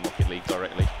too much from Rocket League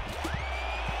directly.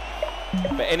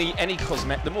 But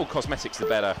the more cosmetics the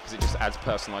better, because it just adds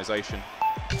personalisation.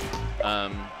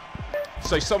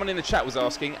 So someone in the chat was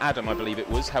asking, Adam I believe it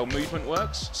was, how movement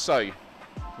works. So,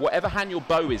 whatever hand your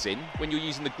bow is in, when you're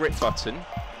using the grip button,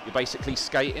 you're basically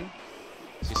skating.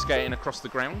 So you're skating across the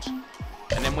ground.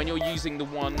 And then when you're using the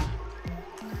one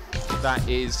that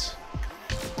is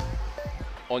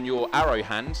on your arrow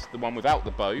hand, the one without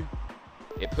the bow,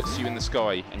 it puts you in the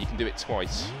sky, and you can do it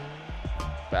twice.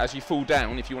 But as you fall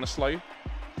down, if you want to slow, you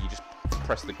just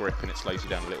press the grip and it slows you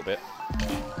down a little bit.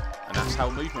 And that's how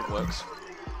movement works.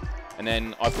 And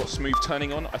then I've got smooth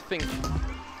turning on. I think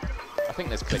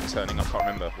there's click turning. I can't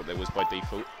remember what there was by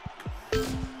default.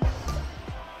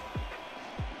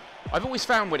 I've always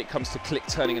found when it comes to click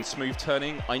turning and smooth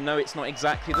turning, I know it's not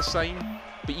exactly the same,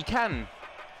 but you can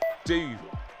do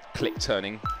click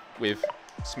turning with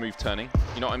smooth turning.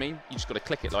 You know what I mean? You just got to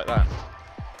click it like that.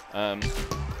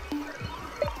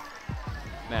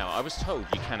 Now, I was told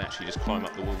you can actually just climb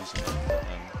up the walls.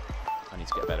 I need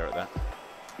to get better at that.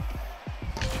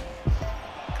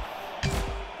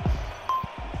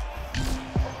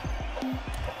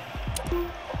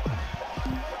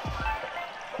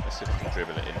 Let's see if I can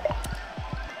dribble it in.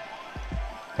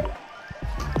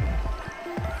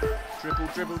 Dribble,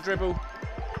 dribble, dribble.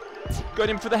 Going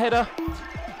in for the header.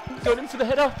 Going in for the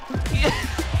header. Yeah.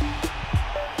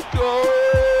 Go!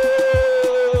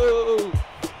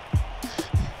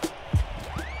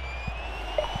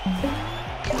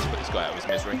 Let's put this guy out of his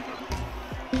misery.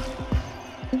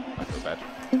 I feel bad.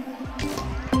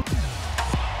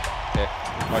 Here,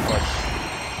 high five.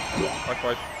 High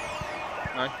five.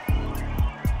 No.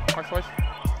 High five.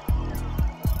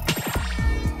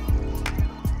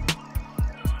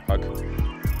 Hug.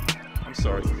 I'm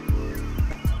sorry.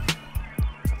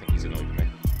 I think he's annoyed with me.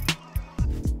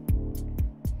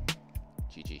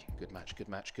 GG. Good match, good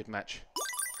match, good match.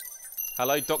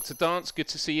 Hello, Dr. Dance. Good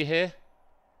to see you here.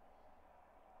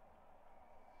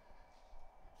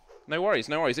 No worries,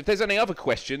 no worries. If there's any other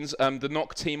questions, the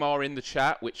Nock team are in the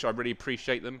chat, which I really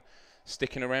appreciate them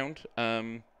sticking around.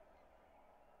 Let's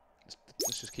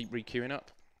just keep re-queuing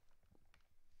up.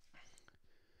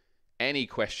 Any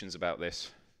questions about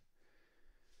this?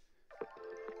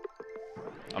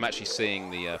 I'm actually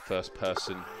seeing the first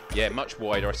person. Yeah, much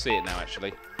wider. I see it now,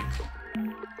 actually.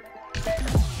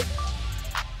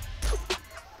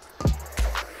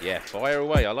 Yeah, fire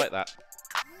away. I like that.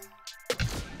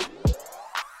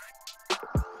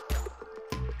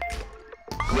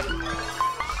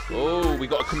 Oh, we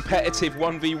got a competitive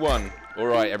 1v1. All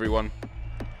right, everyone.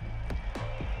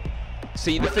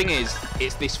 See, the thing is,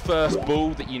 it's this first ball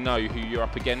that you know who you're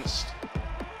up against.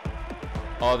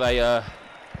 Are they a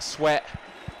sweat?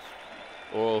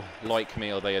 Or, like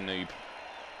me, are they a noob?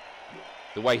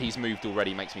 The way he's moved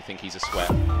already makes me think he's a sweat.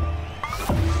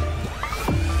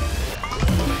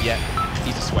 Yeah,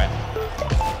 he's a sweat.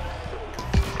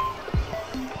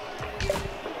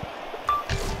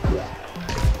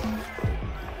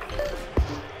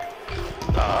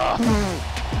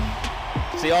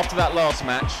 See, after that last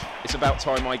match, it's about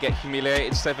time I get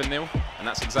humiliated 7-0, and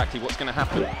that's exactly what's going to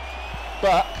happen.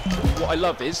 But what I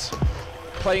love is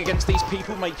playing against these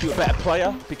people make you a better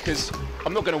player, because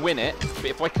I'm not going to win it, but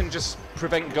if I can just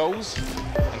prevent goals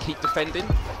and keep defending,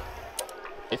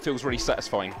 it feels really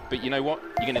satisfying. But you know what?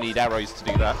 You're going to need arrows to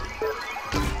do that.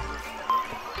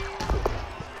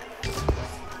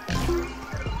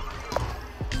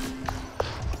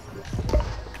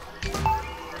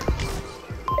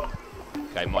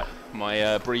 Okay,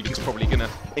 my breathing's probably going to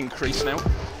increase now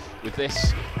with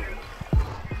this.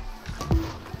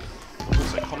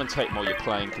 Also, commentating while you're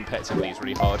playing competitively is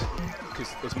really hard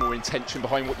because there's more intention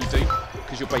behind what you do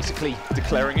because you're basically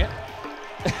declaring it.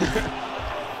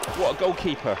 What a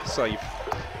goalkeeper save.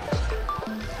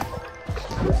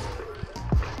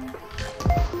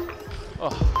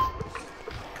 Oh.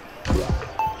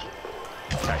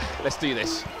 Okay, let's do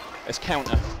this. Let's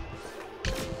counter.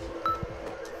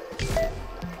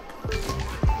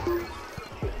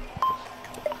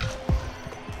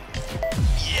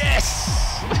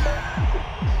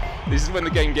 This is when the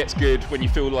game gets good, when you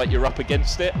feel like you're up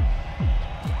against it.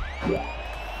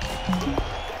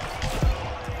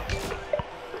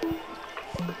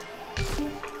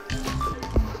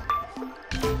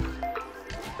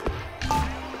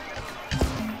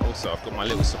 Also, I've got my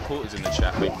little supporters in the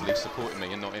chat, hopefully supporting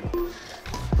me and not in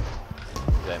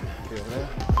them.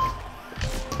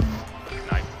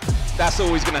 No, that's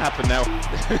always going to happen now.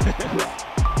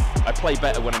 I play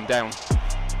better when I'm down.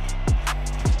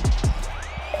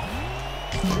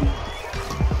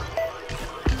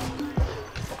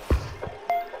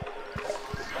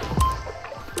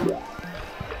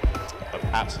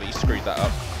 Absolutely screwed that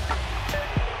up.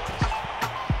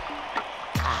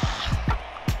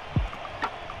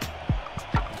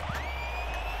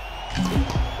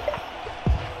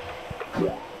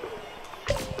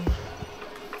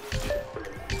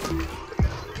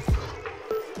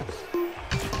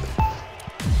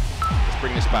 Let's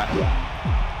bring this back.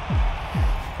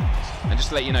 And just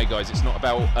to let you know, guys, it's not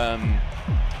about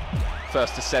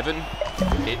first to 7.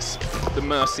 It's the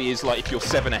mercy is like if you're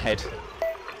 7 ahead.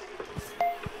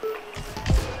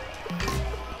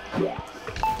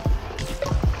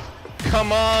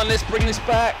 Come on, let's bring this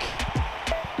back.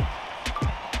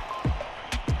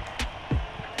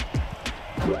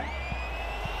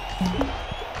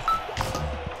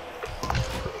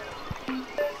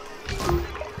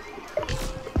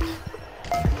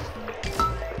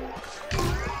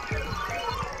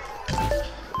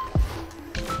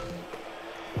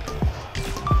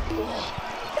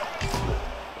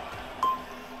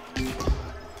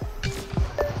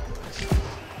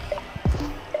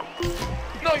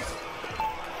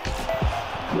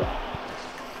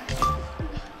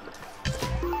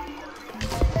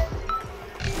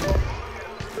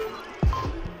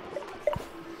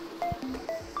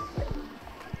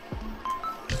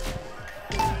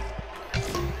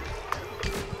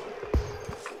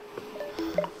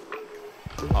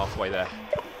 halfway there.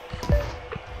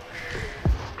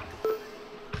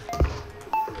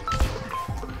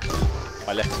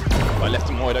 I left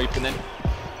him wide open then.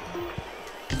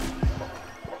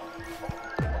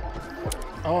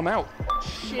 Oh, I'm out.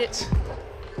 Shit.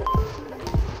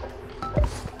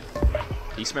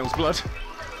 He smells blood.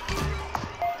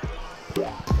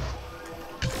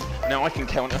 Now I can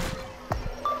counter.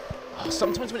 Oh,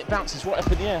 sometimes when it bounces right up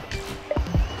in the air.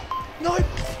 No!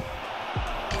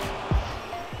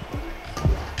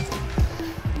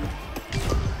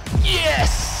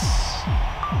 Yes!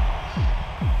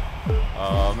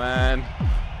 Oh man.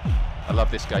 I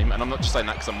love this game, and I'm not just saying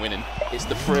that because I'm winning. It's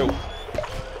the thrill.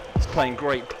 It's playing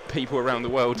great people around the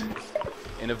world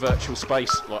in a virtual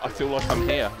space. Like, I feel like I'm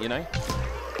here, you know?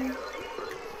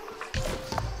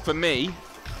 For me,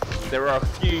 there are a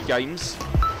few games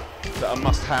that are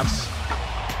must-haves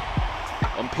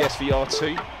on PSVR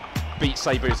 2. Beat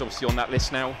Saber is obviously on that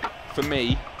list now. For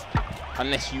me,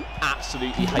 unless you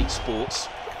absolutely hate sports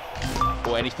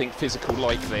or anything physical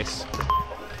like this,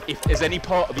 if there's any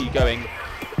part of you going,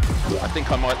 I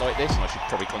think I might like this, and I should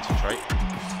probably concentrate,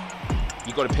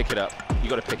 you got to pick it up. You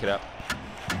got to pick it up.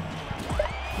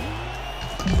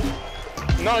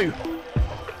 No!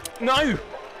 No!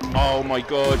 Oh my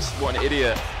god, what an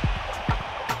idiot.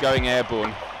 Going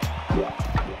airborne.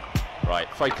 Right,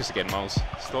 focus again, Miles.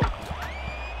 Stop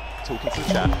talking to the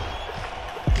chat.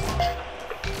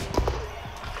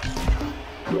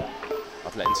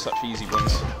 I've let in such easy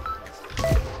ones.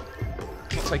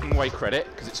 Not taking away credit,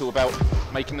 because it's all about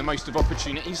making the most of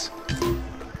opportunities.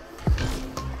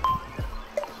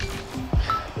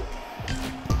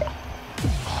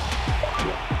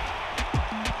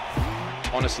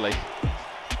 Honestly.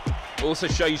 It also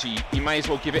shows you, you may as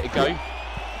well give it a go,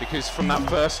 because from that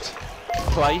first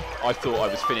play, I thought I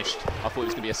was finished. I thought it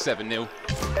was going to be a 7-0.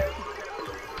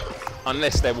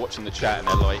 Unless they're watching the chat and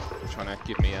they're like, trying to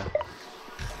give me a...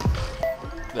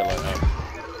 They're like, oh.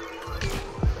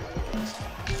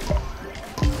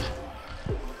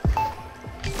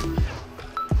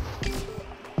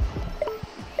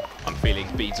 I'm feeling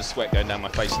beads of sweat going down my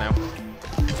face now.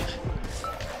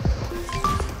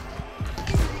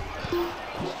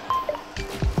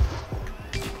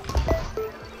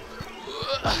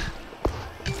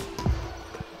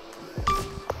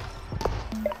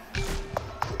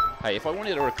 Hey, if I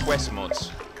wanted to request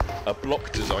mods, a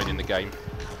block design in the game,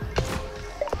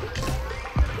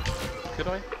 could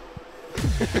I?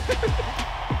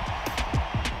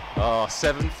 Oh,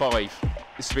 7-5.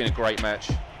 This has been a great match.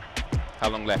 How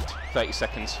long left? 30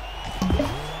 seconds.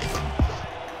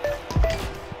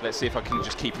 Let's see if I can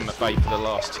just keep him at bay for the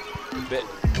last bit.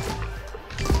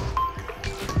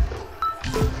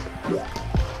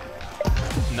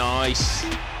 Nice.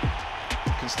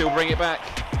 Can still bring it back.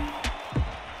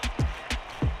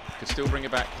 Could still bring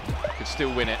it back. Could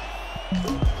still win it.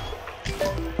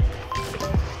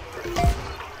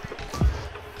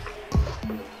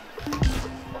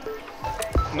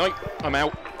 Nope, I'm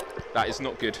out. That is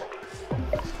not good.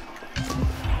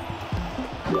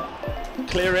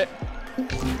 Clear it.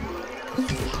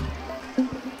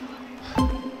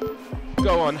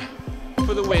 Go on.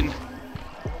 For the win.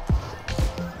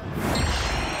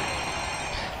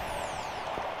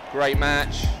 Great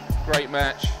match. Great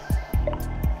match.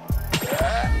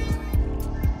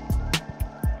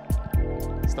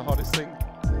 It's the hardest thing.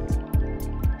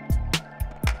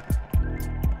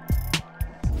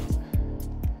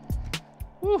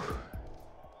 Whew.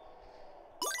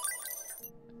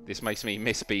 This makes me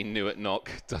miss being new at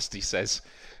Nock, Dusty says.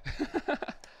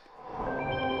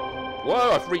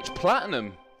 Whoa, I've reached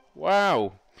platinum.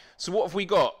 Wow. So what have we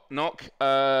got, Nock?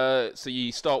 So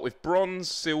you start with bronze,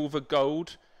 silver,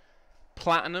 gold,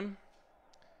 platinum.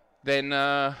 Then,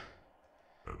 I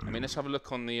mean, let's have a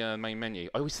look on the main menu.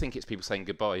 I always think it's people saying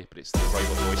goodbye, but it's the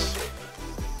robot voice.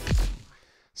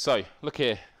 So, look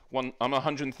here. I'm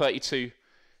 132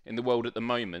 in the world at the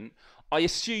moment. I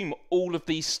assume all of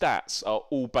these stats are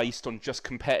all based on just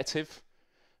competitive.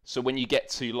 So when you get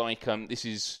to, like, this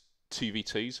is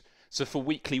 2v2s. So for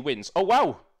weekly wins. Oh,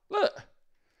 wow. Look.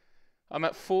 I'm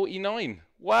at 49.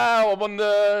 Wow, I'm on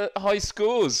the high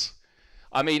scores.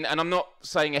 I mean, and I'm not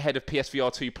saying ahead of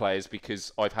PSVR 2 players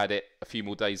because I've had it a few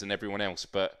more days than everyone else,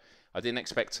 but I didn't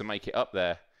expect to make it up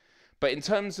there. But in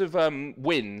terms of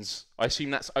wins, I assume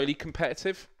that's only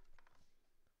competitive.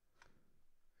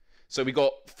 So we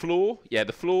got floor, yeah,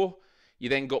 the floor. You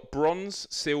then got bronze,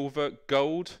 silver,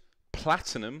 gold,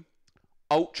 platinum,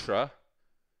 ultra,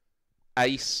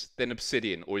 ace, then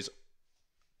obsidian, or is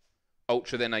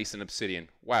ultra, then ace, and obsidian?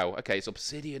 Wow, okay, so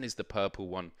obsidian is the purple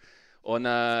one. On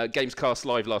Gamescast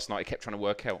Live last night, I kept trying to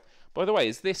work out. By the way,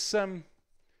 is this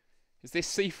Is this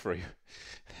see-through?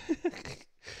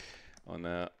 on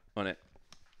it.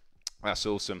 That's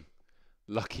awesome.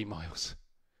 Lucky Miles.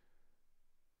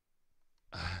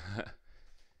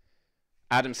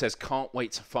 Adam says, can't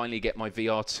wait to finally get my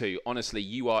VR2. Honestly,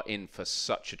 you are in for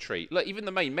such a treat. Look, even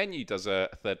the main menu does a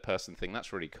third-person thing.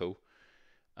 That's really cool.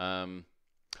 Oh,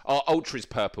 Ultra is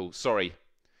purple. Sorry.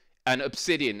 And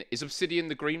Obsidian. Is Obsidian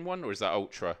the green one, or is that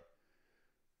Ultra?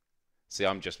 See,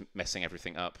 I'm just messing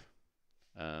everything up.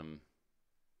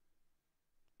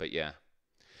 But yeah.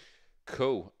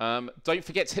 Cool. Don't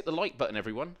forget to hit the like button,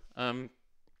 everyone.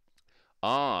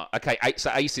 Okay.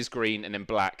 So Ace is green and then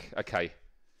black. Okay.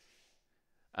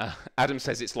 Adam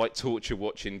says it's like torture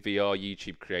watching VR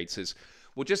YouTube creators.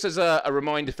 Well, just as a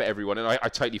reminder for everyone, and I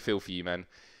totally feel for you, man,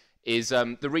 is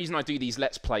the reason I do these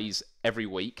Let's Plays every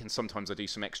week, and sometimes I do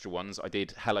some extra ones. I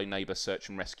did Hello Neighbour Search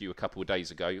and Rescue a couple of days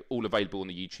ago, all available on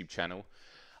the YouTube channel,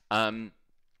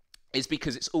 is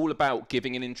because it's all about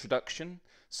giving an introduction.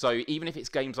 So even if it's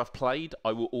games I've played,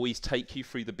 I will always take you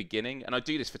through the beginning, and I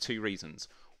do this for two reasons.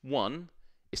 One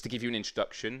is to give you an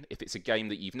introduction. If it's a game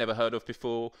that you've never heard of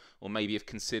before, or maybe have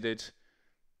considered,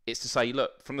 it's to say,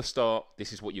 look, from the start,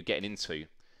 this is what you're getting into.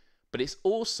 But it's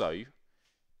also,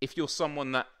 if you're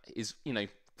someone that is, you know,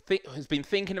 has been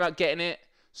thinking about getting it,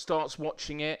 starts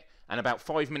watching it, and about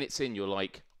 5 minutes in, you're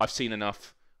like, I've seen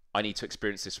enough. I need to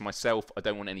experience this for myself. I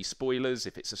don't want any spoilers.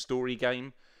 If it's a story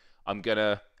game, I'm going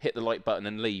to hit the like button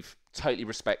and leave. Totally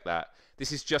respect that.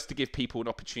 This is just to give people an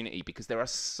opportunity, because there are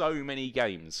so many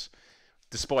games,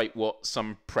 despite what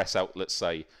some press outlets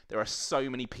say. There are so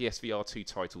many PSVR 2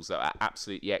 titles that are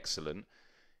absolutely excellent,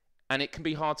 and it can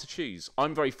be hard to choose.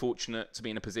 I'm very fortunate to be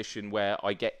in a position where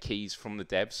I get keys from the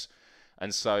devs,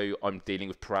 and so I'm dealing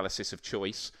with paralysis of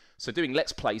choice. So doing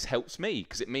Let's Plays helps me,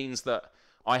 because it means that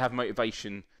I have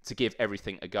motivation to give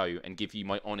everything a go and give you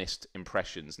my honest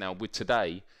impressions. Now, with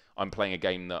today, I'm playing a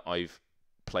game that I've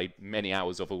played many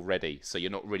hours of already, so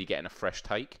you're not really getting a fresh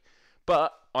take.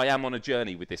 But I am on a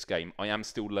journey with this game. I am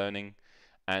still learning,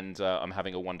 and I'm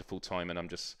having a wonderful time, and I'm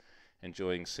just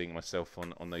enjoying seeing myself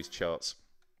on those charts.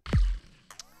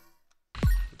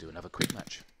 We'll do another quick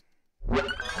match.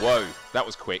 Whoa, that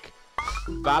was quick.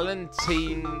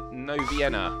 Valentin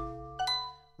Noviena.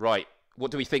 Right,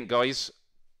 what do we think, guys?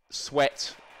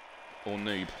 Sweat or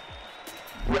noob?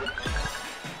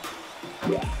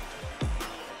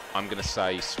 I'm going to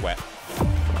say sweat from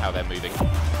how they're moving.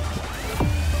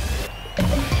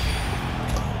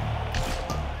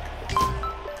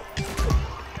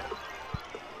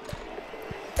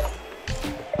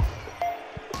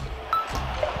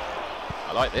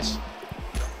 I like this.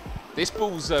 This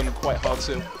ball's quite hard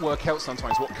to work out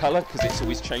sometimes what colour, because it's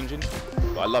always changing,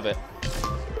 but I love it.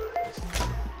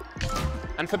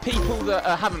 And for people that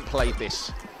haven't played this,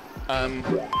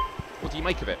 what do you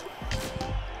make of it?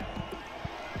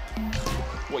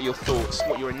 What are your thoughts?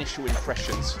 What are your initial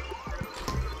impressions?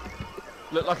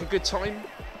 Look like a good time?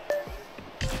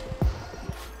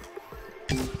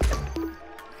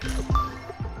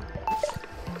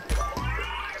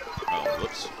 Oh,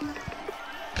 whoops.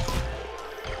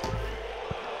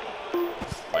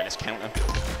 Right, let's counter.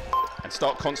 And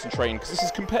start concentrating, because this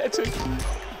is competitive.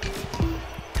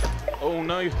 Oh,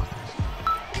 no.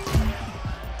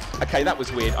 Okay, that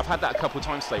was weird. I've had that a couple of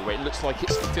times today where it looks like it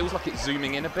feels like it's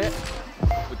zooming in a bit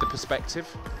with the perspective.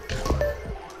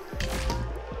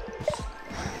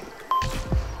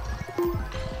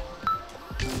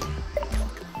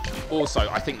 Also,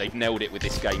 I think they've nailed it with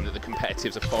this game that the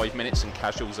competitives are 5 minutes and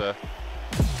casuals are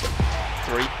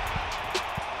 3.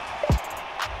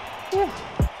 Whew.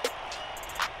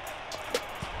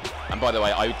 And by the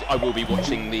way, I will be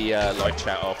watching the live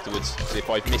chat afterwards, so if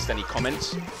I've missed any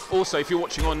comments. Also, if you're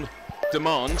watching on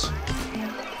demand,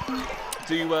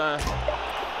 do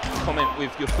comment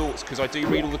with your thoughts, because I do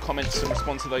read all the comments and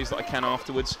respond to those that I can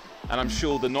afterwards. And I'm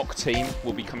sure the Nock team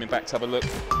will be coming back to have a look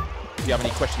if you have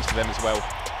any questions for them as well.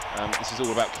 This is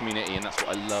all about community, and that's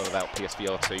what I love about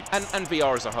PSVR 2 and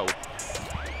VR as a whole.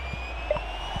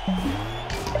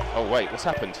 Oh wait, what's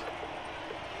happened?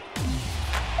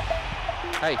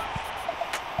 Hey.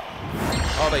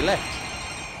 Oh, they left.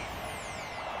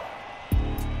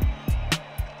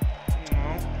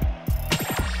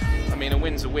 I mean, a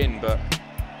win's a win, but...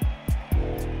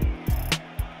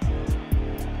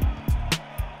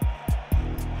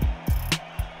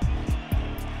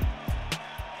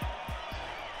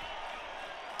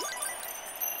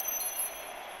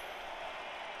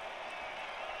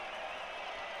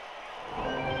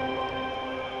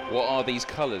 What are these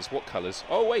colours? What colours?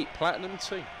 Oh wait, Platinum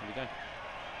 2. Here we go.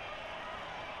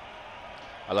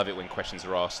 I love it when questions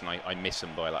are asked and I miss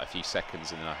them by like a few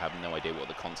seconds and then I have no idea what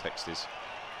the context is.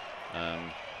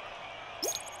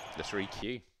 Let's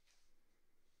re-queue.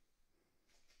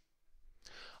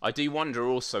 I do wonder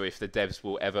also if the devs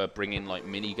will ever bring in like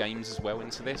mini games as well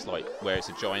into this, like where it's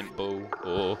a giant ball,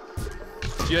 or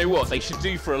do you know what they should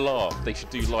do for a laugh? They should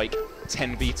do like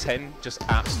 10v10, just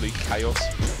absolute chaos.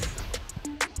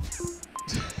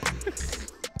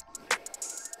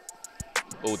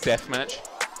 Or deathmatch,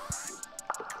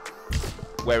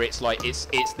 where it's like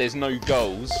there's no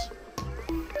goals.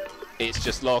 It's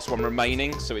just last one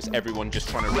remaining, so it's everyone just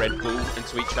trying to red ball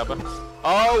into each other.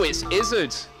 Oh, it's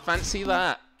Izzard. Fancy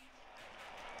that.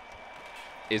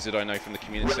 Izzard I know from the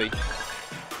community.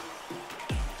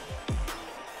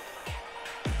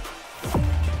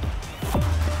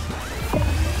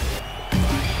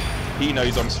 He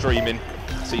knows I'm streaming,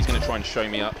 so he's going to try and show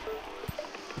me up.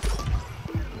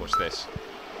 Watch this.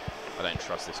 I don't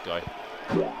trust this guy.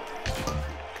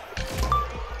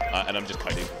 And I'm just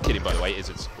kind of kidding, by the way.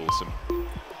 Izzard's awesome.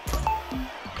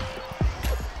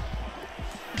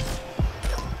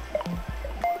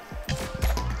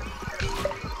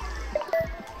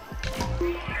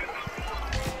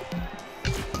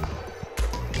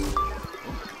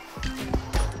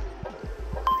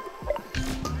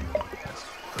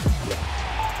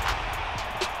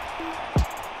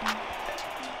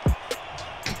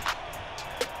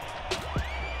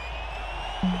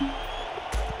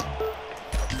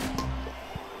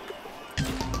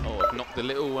 The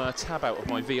little tab out of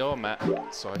my VR mat,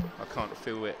 so I can't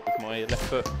feel it with my left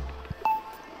foot.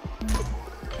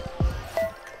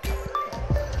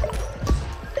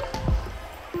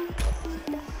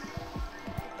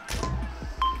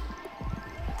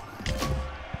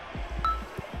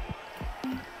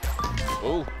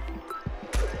 Oh.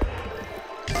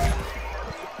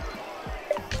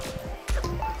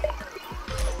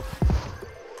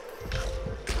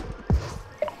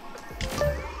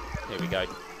 Here we go.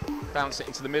 Bounce it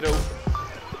into the middle.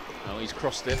 Oh, he's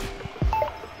crossed it.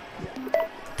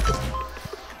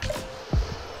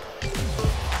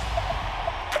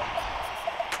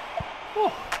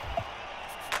 Oh.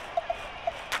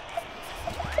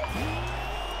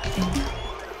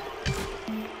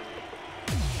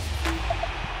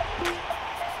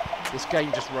 This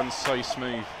game just runs so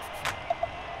smooth.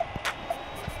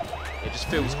 It just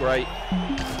feels great.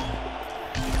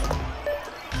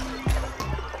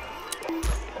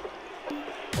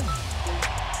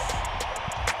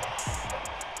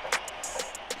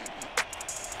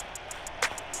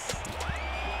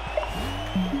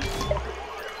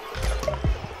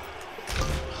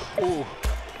 Ooh.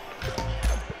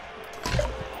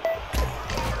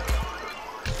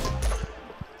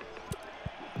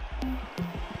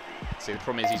 See, the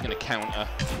problem is he's going to counter,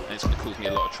 and it's going to cause me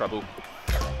a lot of trouble.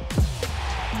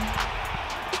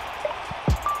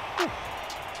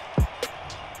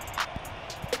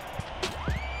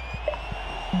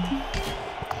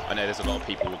 I know there's a lot of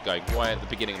people going, why at the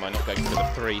beginning am I not going for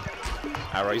the 3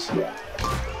 arrows?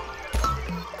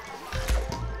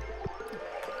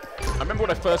 I remember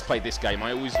when I first played this game,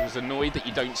 I always was annoyed that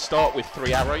you don't start with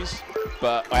 3 arrows,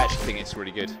 but I actually think it's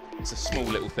really good. It's a small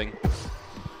little thing.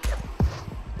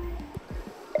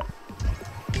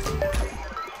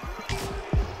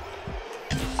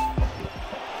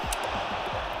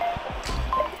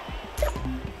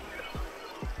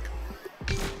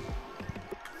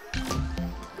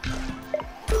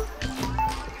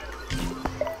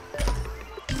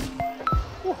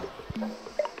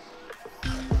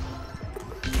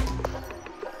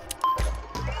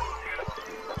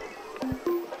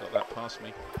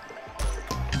 Me.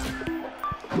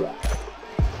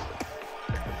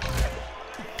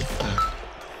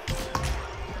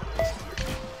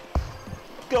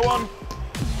 Go on.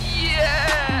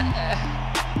 Yeah!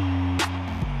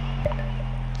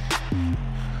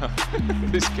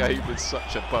 This game is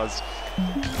such a buzz.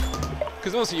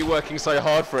 Because also you're working so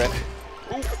hard for it.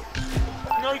 Ooh.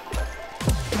 No.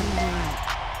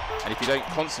 And if you don't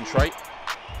concentrate,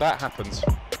 that happens.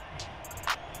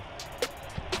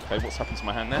 Okay, what's happened to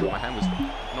my hand there? My hand was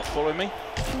not following me.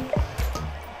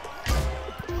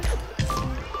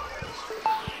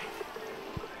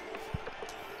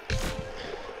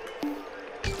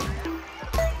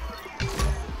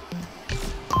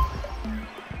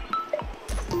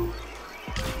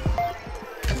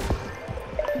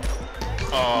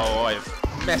 Oh,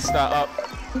 I've messed that up.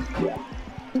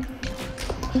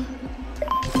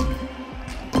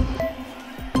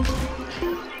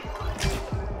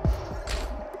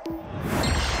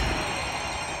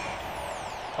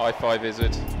 High five,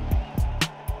 Izzard.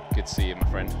 Good to see you, my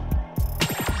friend.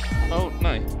 Oh,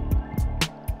 no. You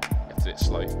have to do it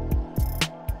slow.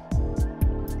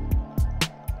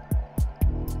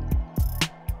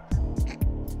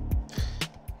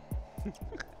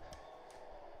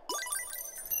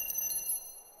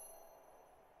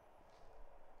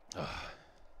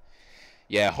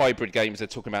 Yeah, hybrid games they're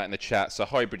talking about in the chat. So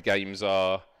hybrid games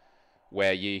are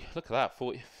where you... Look at that,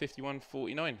 40, 51,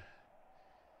 49.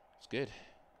 It's good.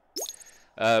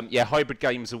 Yeah, hybrid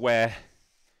games are where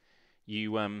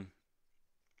you...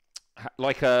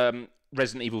 like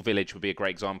Resident Evil Village would be a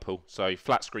great example. So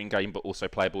flat screen game, but also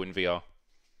playable in VR.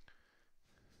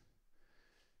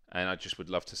 And I just would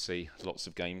love to see lots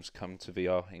of games come to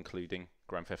VR, including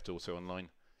Grand Theft Auto Online.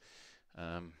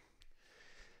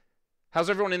 How's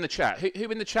everyone in the chat?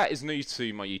 Who in the chat is new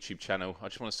to my YouTube channel? I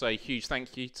just want to say a huge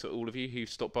thank you to all of you who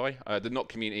stopped by. The Nock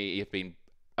community have been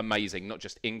amazing, not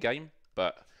just in-game,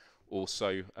 but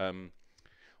also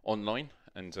online,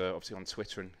 and obviously on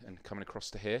Twitter and coming across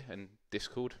to here, and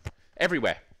Discord.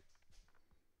 Everywhere.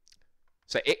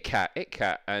 So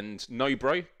Itcat, and No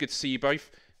Bro, good to see you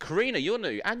both. Karina, you're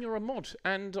new, and you're a mod,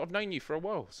 and I've known you for a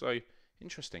while, so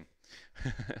interesting.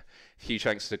 Huge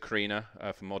thanks to Karina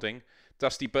for modding.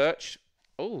 Dusty Birch,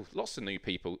 oh, lots of new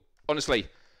people. Honestly,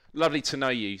 lovely to know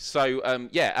you. So,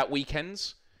 yeah, at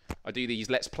weekends, I do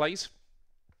these Let's Plays.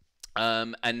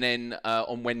 And then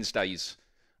on Wednesdays,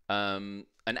 an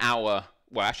hour,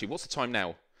 well, actually, what's the time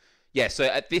now? Yeah, so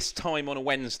at this time on a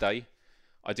Wednesday,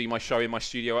 I do my show in my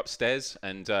studio upstairs,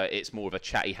 and it's more of a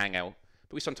chatty hangout.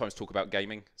 But we sometimes talk about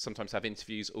gaming, sometimes have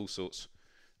interviews, all sorts.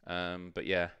 But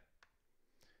yeah.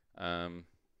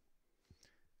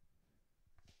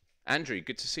 Andrew,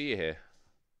 good to see you here.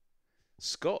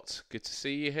 Scott, good to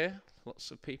see you here. Lots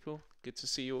of people. Good to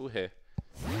see you all here.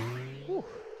 Whew.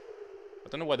 I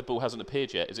don't know why the ball hasn't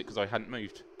appeared yet. Is it because I hadn't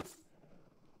moved?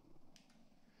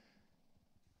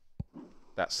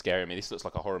 That's scaring me. This looks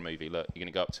like a horror movie. Look, you're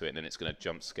going to go up to it and then it's going to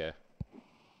jump scare.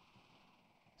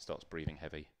 Starts breathing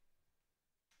heavy.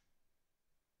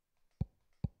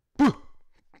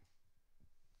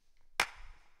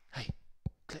 Hey,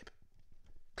 clip.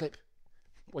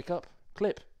 Wake up.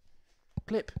 Clip.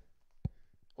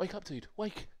 Wake up, dude.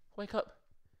 Wake up.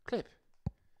 Clip.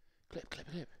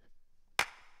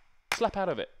 Slap out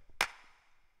of it.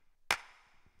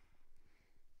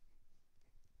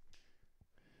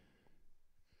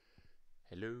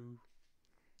 Hello.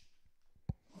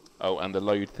 Oh, and the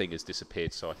load thing has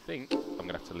disappeared, so I think I'm going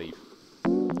to have to leave.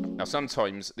 Now,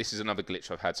 sometimes, this is another glitch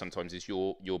I've had sometimes, is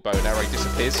your bow and arrow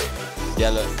disappears. Yeah,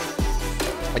 look.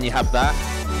 And you have that.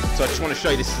 So I just want to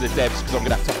show this to the devs because I'm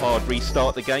going to have to hard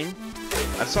restart the game.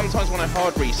 And sometimes when I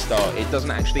hard restart, it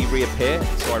doesn't actually reappear,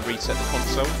 so I reset the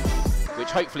console,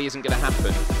 which hopefully isn't going to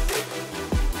happen,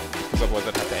 because otherwise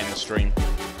I'd have to end the stream.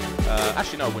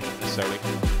 Actually, no, I wouldn't necessarily.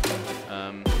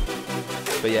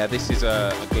 But yeah, this is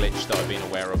a glitch that I've been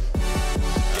aware of.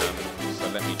 So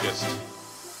let me just...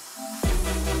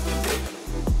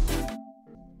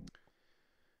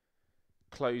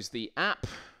 close the app.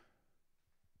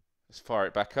 Let's fire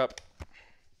it back up.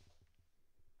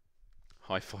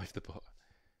 High five the bot.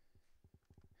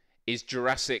 Is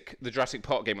the Jurassic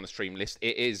Park game on the stream list?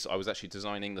 It is. I was actually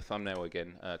designing the thumbnail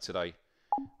again today.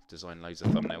 Designed loads of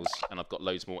thumbnails, and I've got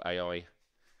loads more AI.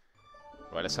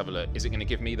 Right, let's have a look. Is it going to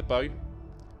give me the bow?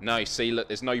 No, see, look,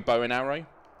 there's no bow and arrow,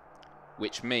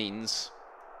 which means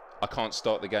I can't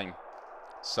start the game.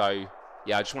 So,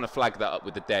 yeah, I just want to flag that up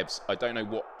with the devs. I don't know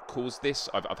what caused this.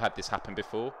 I've had this happen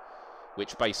before,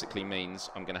 which basically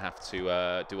means I'm going to have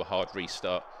to do a hard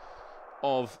restart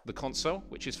of the console,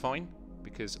 which is fine,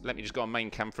 because let me just go on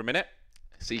main cam for a minute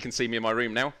so you can see me in my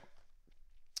room now.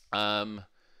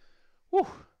 Whew.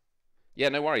 Yeah,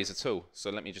 no worries at all. So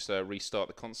let me just restart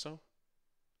the console.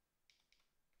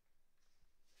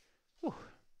 Whew.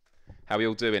 How are we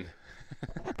all doing?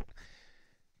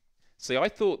 See, I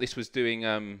thought this was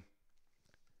doing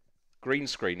green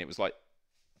screen. It was like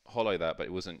hollow that, but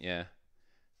it wasn't, yeah.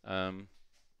 But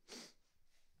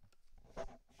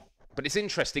it's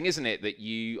interesting, isn't it, that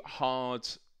you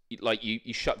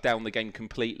you shut down the game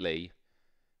completely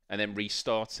and then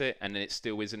restart it, and then it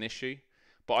still is an issue.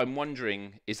 But I'm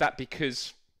wondering, is that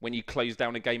because when you close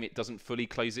down a game, it doesn't fully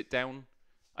close it down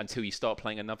until you start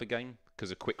playing another game because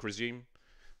of quick resume?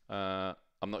 I'm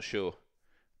not sure.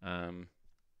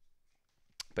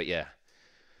 But yeah.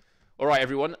 All right,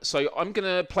 everyone. So I'm going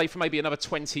to play for maybe another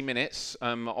 20 minutes,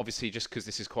 obviously just because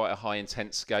this is quite a high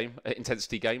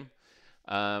intensity game.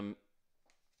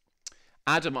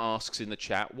 Adam asks in the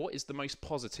chat, what is the most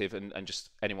positive, and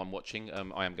just anyone watching,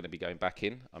 I am going to be going back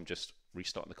in. I'm just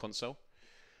restarting the console.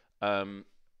 Oh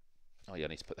yeah, I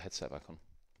need to put the headset back on.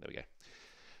 There we go.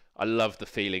 I love the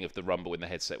feeling of the rumble in the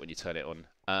headset when you turn it on.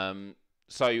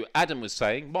 So Adam was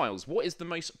saying, Miles, what is the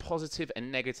most positive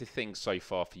and negative thing so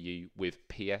far for you with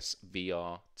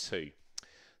PSVR 2?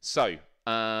 So,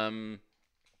 let me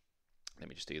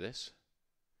just do this.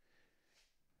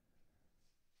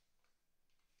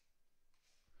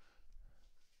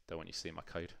 Don't want you seeing my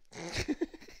code.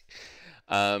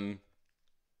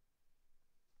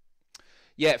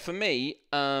 Yeah, for me,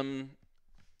 yeah,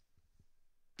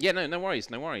 no worries,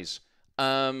 no worries.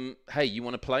 Hey, you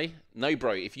want to play? No,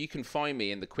 bro. If you can find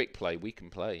me in the quick play, we can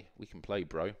play. We can play,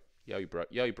 bro. Yo, bro.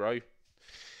 Yo, bro.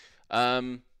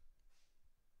 I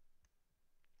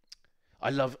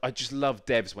just love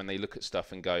devs when they look at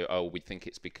stuff and go, oh, we think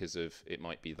it's because of, it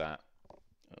might be that.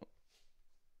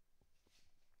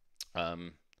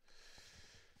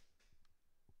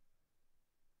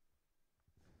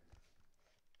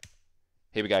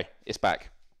 Here we go. It's back.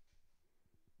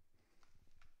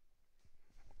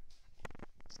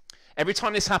 Every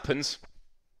time this happens,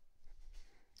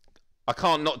 I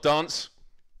can't not dance.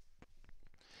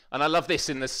 And I love this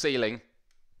in the ceiling.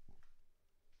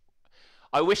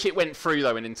 I wish it went through,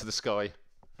 though, and into the sky.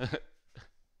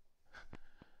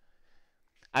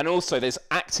 And also, there's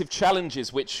active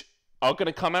challenges which are going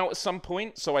to come out at some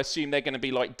point. So I assume they're going to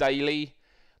be like daily,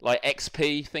 like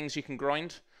XP things you can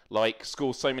grind. Like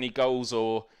score so many goals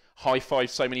or high-five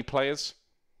so many players.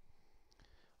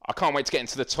 I can't wait to get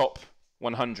into the top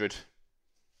 100.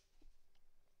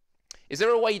 Is there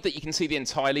a way that you can see the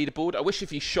entire leaderboard? I wish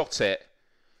if you shot it,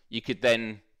 you could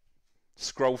then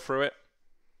scroll through it.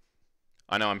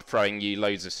 I know I'm throwing you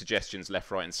loads of suggestions left,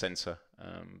 right, and centre.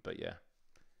 But yeah.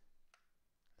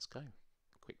 Let's go.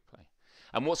 Quick play.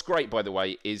 And what's great, by the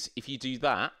way, is if you do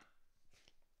that,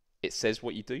 it says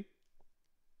what you do.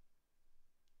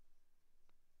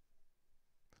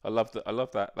 I love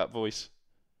that voice.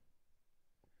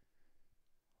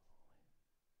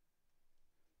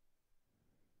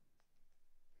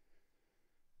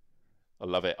 I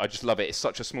love it. I just love it. It's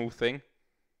such a small thing.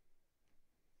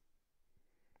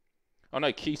 Oh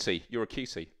no, cutie. You're a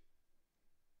cutie.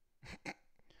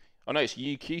 Oh no, it's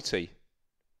you, cutie.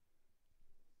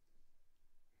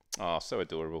 Oh, so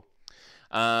adorable.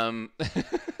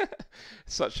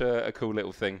 Such a cool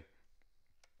little thing.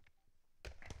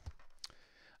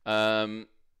 You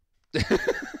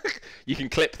can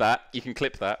clip that. You can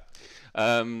clip that.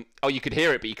 Oh, you could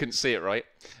hear it, but you couldn't see it, right?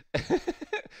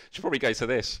 Should probably go to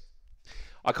this.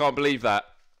 I can't believe that.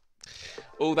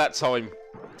 All that time,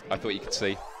 I thought you could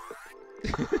see.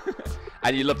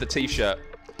 And you love the t-shirt.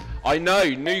 I know,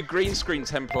 new green screen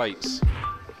templates.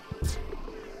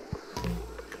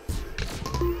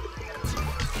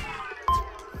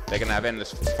 They're going to have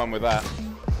endless fun with that.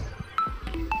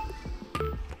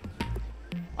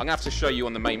 I'm going to have to show you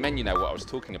on the main menu now what I was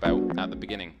talking about at the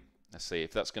beginning. Let's see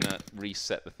if that's going to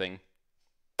reset the thing.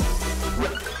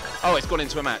 Oh, it's gone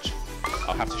into a match.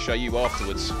 I'll have to show you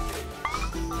afterwards.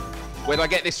 Where did I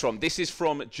get this from? This is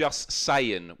from Just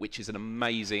Sayin, which is an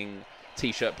amazing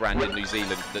t-shirt brand in New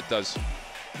Zealand that does...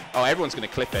 Oh, everyone's going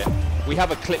to clip it. We have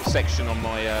a clip section on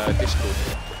my Discord.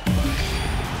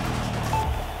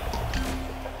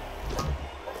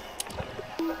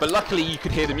 But luckily you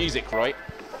could hear the music, right?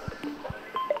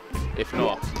 If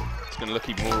not, it's going to look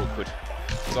even more awkward.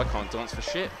 Because I can't dance for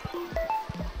shit.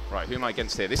 Right, who am I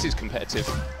against here? This is competitive.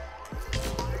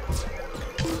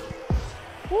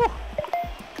 Woo!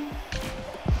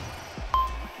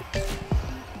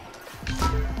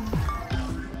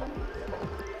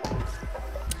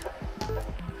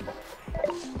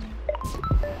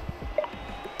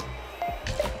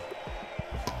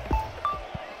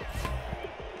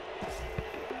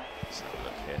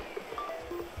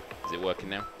 Working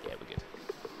now? Yeah, we're good.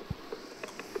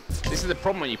 This is the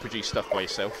problem when you produce stuff by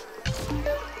yourself.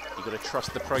 You've got to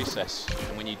trust the process,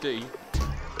 and when you do,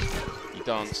 you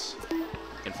dance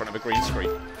in front of a green screen.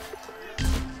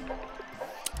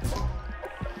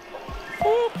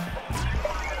 Ooh.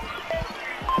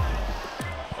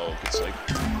 Oh, good save.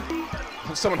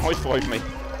 Someone high-five me.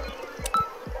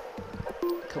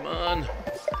 Come on.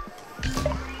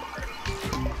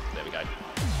 There we go.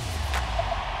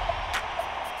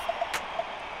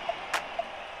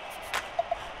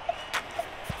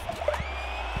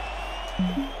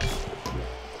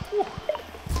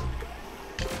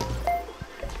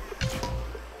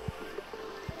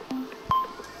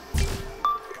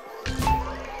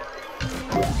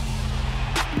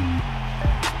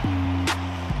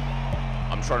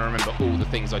 Trying to remember all the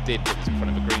things I did that was in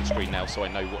front of a green screen now, so I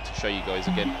know what to show you guys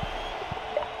again.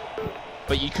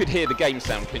 But you could hear the game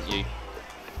sound, couldn't you?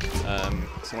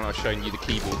 So when I was showing you the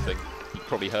keyboard thing, you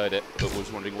probably heard it, but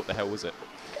was wondering what the hell was it.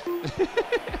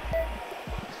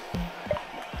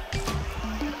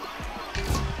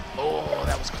 Oh,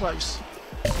 that was close.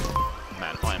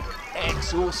 Man, I am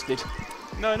exhausted.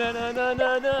 No, no, no, no,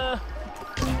 no, no.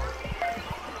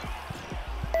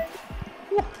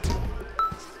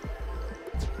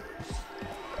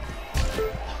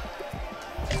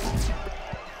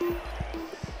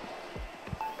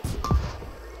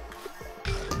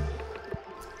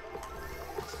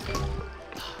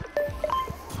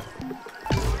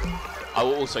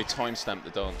 Or also timestamp the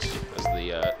dance as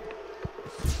the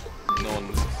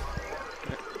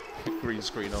non-green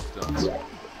screen off dance.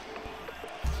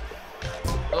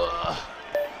 Ugh.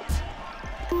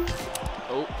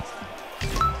 Oh.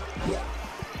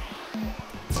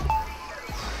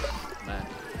 Man.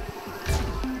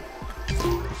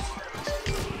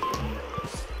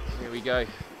 Here we go.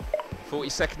 40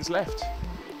 seconds left.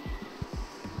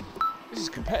 This is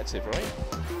competitive, right?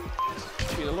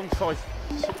 It's been a long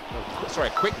a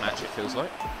quick match it feels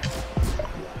like.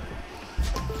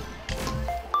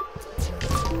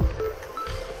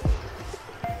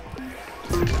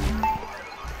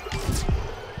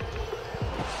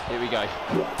 Here we go.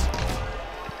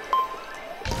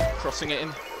 Crossing it in.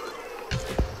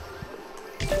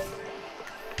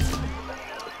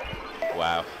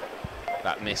 Wow.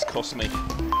 That miss cost me.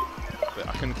 But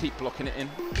I can keep blocking it in.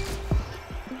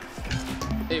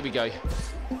 Here we go.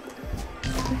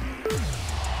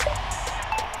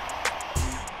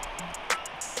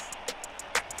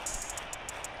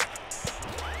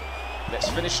 Let's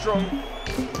finish strong.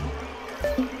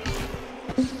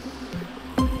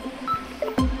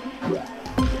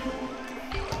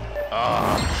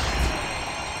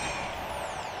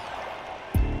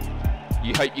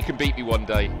 You hope you can beat me one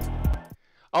day.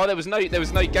 Oh, there was no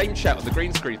game chat on the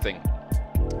green screen thing.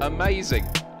 Amazing.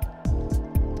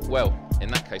 Well, in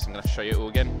that case, I'm going to have to show you it all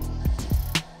again.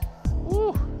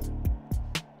 Woo.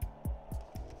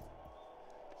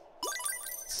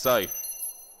 So,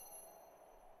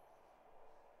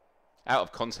 out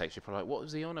of context, you're probably like, what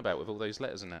was he on about with all those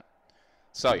letters and that?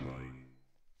 So,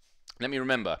 let me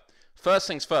remember. First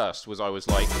things first was I was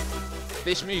like,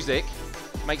 this music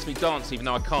makes me dance even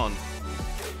though I can't.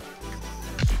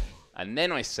 And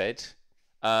then I said,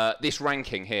 this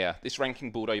ranking here, this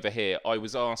ranking board over here, I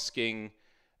was asking,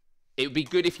 it would be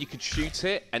good if you could shoot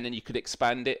it and then you could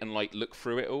expand it and like look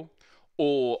through it all.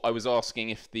 Or I was asking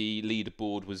if the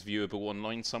leaderboard was viewable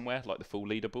online somewhere, like the full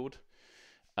leaderboard.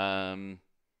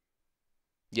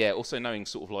 Yeah, also knowing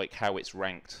sort of like how it's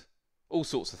ranked, all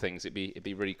sorts of things. It'd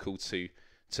be really cool to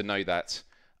know that.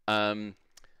 And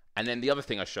then the other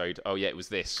thing I showed, oh yeah, it was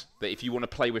this, that if you want to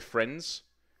play with friends,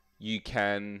 you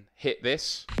can hit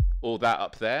this or that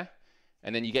up there,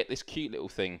 and then you get this cute little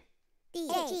thing.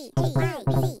 And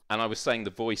I was saying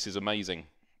the voice is amazing.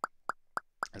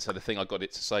 And so the thing I got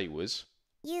it to say was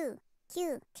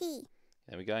U-Q-T.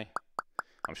 There we go.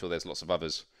 I'm sure there's lots of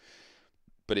others.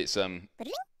 But it's Oh,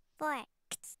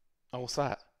 what's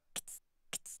that?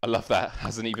 I love that.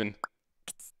 Hasn't even.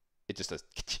 It just does.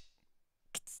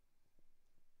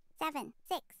 7,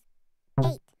 6,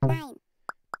 8, 9.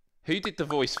 Who did the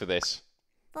voice for this?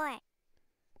 4.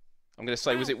 I'm going to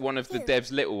say, was it one of the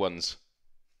devs' little ones?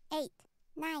 8,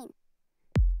 9.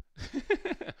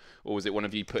 Or was it one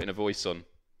of you putting a voice on?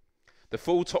 The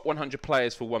full top 100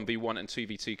 players for 1v1 and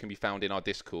 2v2 can be found in our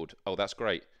Discord. Oh, that's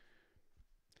great.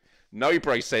 No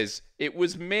Bro says, it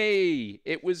was me.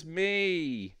 It was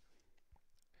me.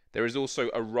 There is also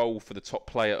a role for the top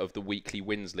player of the weekly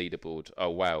wins leaderboard. Oh,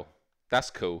 wow. That's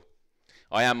cool.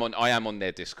 I am on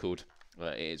their Discord.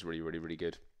 It is really, really, really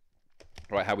good.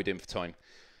 Right, how are we doing for time?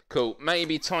 Cool.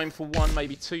 Maybe time for one,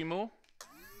 maybe two more.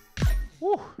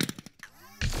 Woo.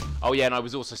 Oh, yeah, and I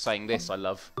was also saying this, I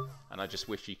love, and I just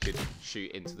wish you could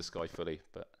shoot into the sky fully,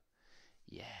 but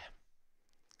yeah.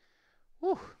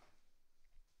 Woo.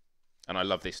 And I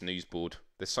love this news board.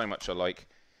 There's so much I like.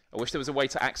 I wish there was a way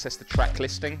to access the track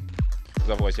listing, because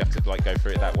otherwise you have to like go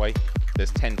through it that way.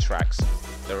 There's 10 tracks.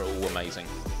 They're all amazing.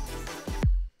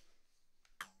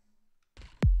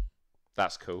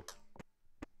 That's cool.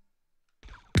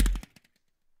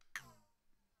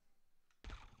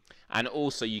 And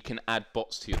also you can add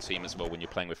bots to your team as well when you're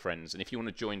playing with friends. And if you want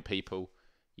to join people,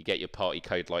 you get your party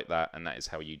code like that, and that is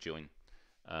how you join.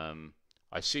 I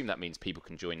assume that means people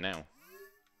can join now,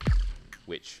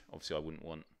 which obviously I wouldn't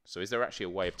want. So is there actually a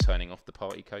way of turning off the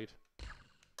party code? I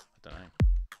don't know.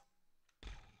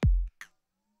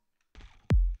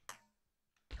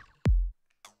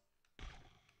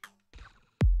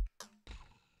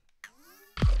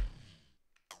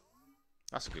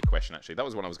 That's a good question, actually. That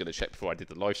was one I was going to check before I did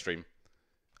the live stream.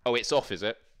 Oh, it's off, is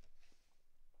it?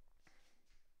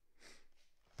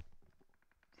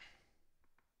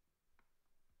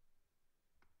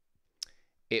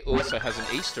 It also has an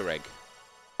Easter egg.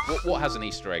 What has an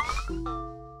Easter egg?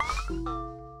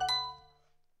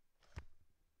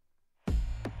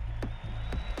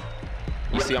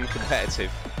 You see, I'm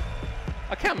competitive.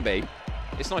 I can be.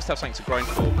 It's nice to have something to grind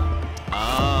for.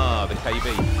 Ah, the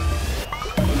KB.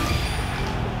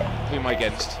 Who am I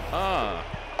against? Ah.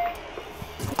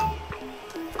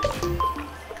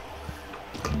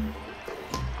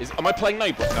 Am I playing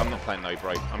No Bro? No, I'm not playing No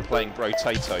Bro. I'm playing Bro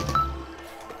Tato.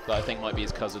 That I think might be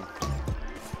his cousin.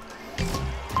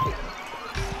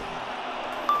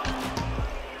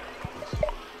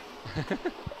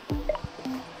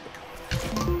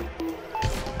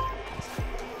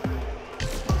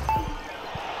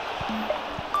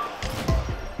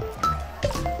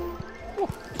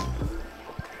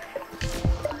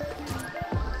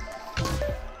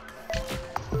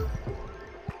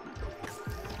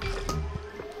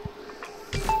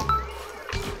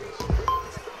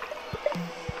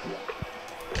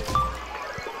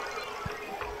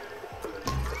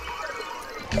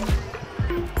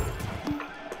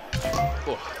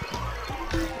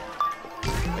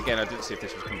 Again, I didn't see if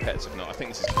this was competitive or not. I think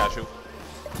this is casual.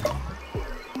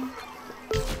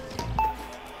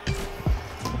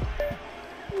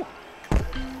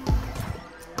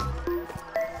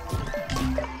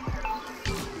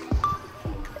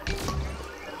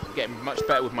 I'm getting much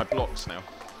better with my blocks now.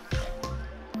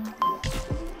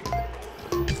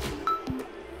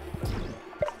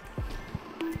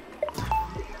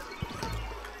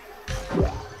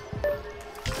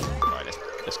 Right,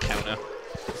 let's counter.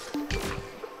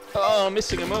 Oh,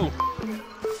 missing them all.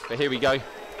 But here we go.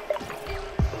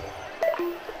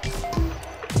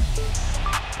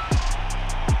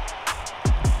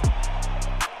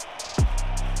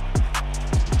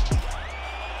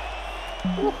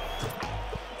 Woo.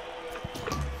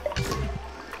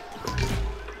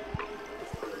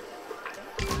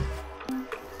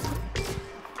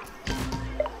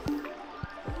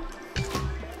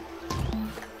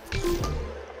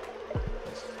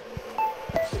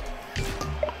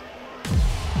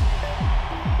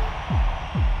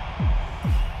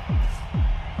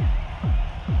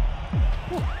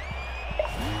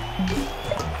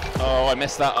 Oh, I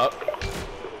messed that up.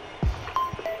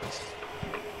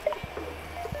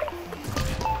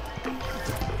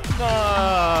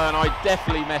 Oh, and I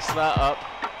definitely messed that up.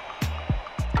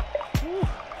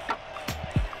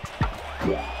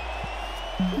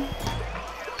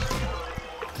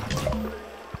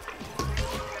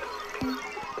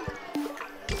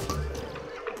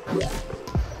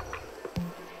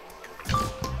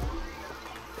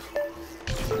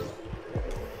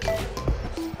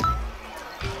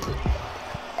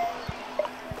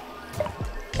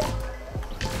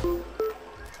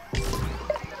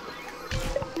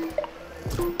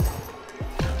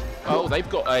 Oh, they've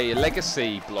got a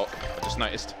legacy block, I just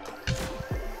noticed.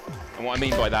 And what I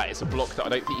mean by that, it's a block that I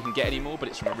don't think you can get anymore, but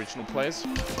it's from original players.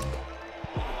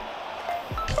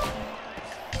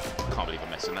 Can't believe I'm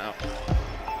messing that up.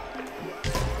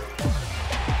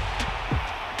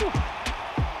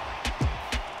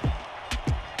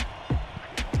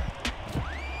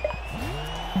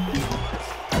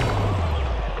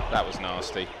 That was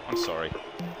nasty. I'm sorry.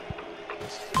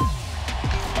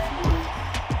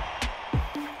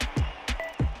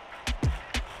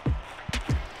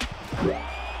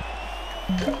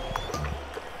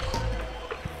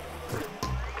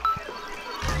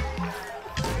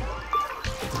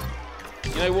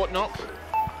 You know what, Nock?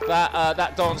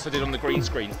 That dance I did on the green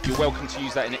screen, you're welcome to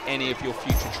use that in any of your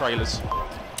future trailers.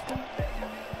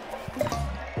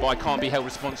 But I can't be held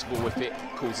responsible if it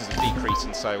causes a decrease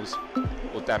in sales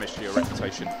or damage to your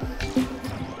reputation.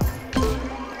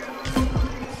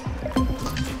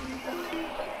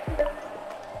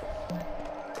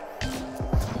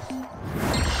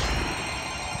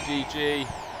 GG.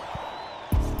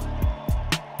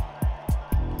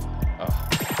 Oh.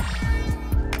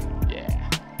 Yeah.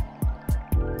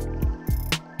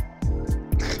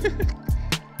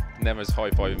 Never has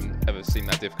high five ever seemed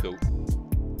that difficult.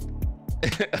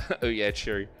 Oh yeah,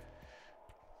 true.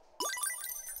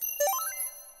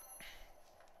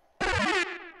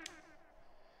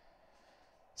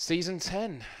 Season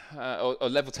 10, or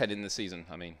level 10 in the season,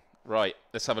 I mean. Right,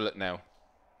 let's have a look now.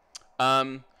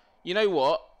 You know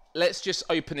what? Let's just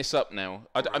open this up now.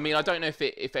 I mean, I don't know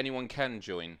if anyone can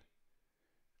join.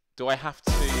 Do I have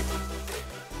to...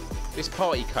 This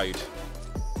party code.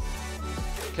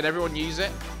 Can everyone use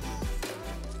it?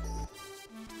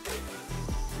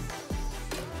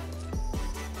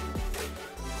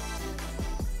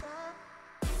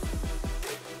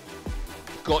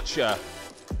 Gotcha.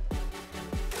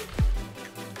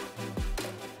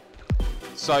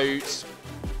 So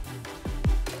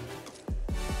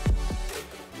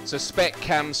spec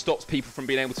cam stops people from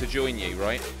being able to join you,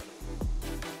 right?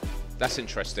 That's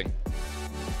interesting.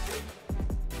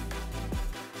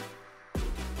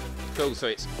 Cool, so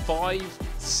it's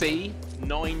 5C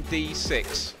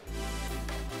 9D6.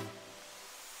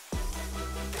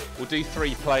 We'll do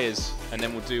 3 players and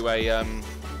then we'll do a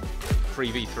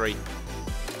 3v3.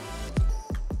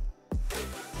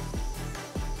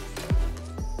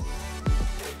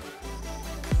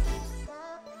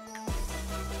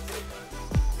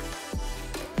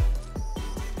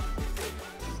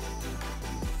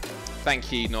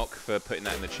 Thank you, Nock, for putting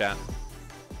that in the chat.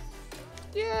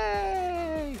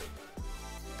 Yay!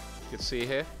 Good to see you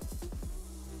here.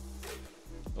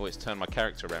 Oh, it's turned my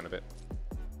character around a bit.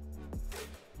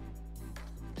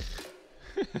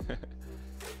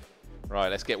 Right,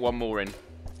 let's get one more in.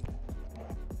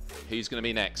 Who's going to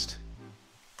be next?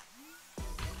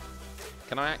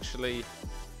 Can I actually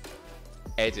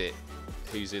edit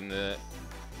who's in the...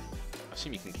 I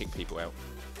assume you can kick people out.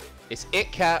 It's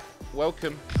ItCat.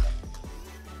 Welcome.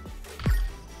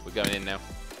 We're going in now.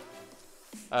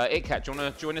 ItCat, do you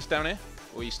want to join us down here?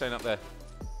 Or are you staying up there?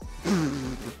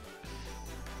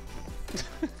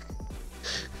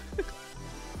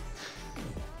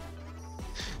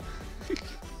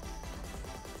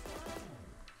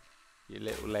 Your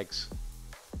little legs.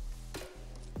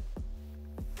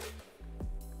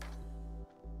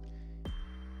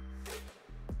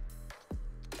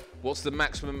 What's the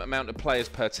maximum amount of players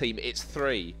per team? It's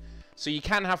 3. So you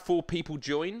can have 4 people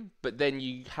join, but then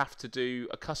you have to do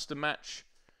a custom match.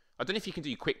 I don't know if you can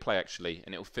do quick play actually,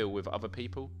 and it'll fill with other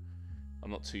people.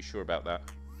 I'm not too sure about that.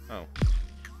 Oh.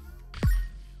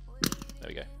 There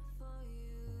we go.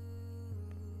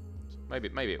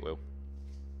 Maybe it will.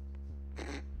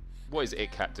 What is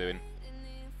ItCat doing?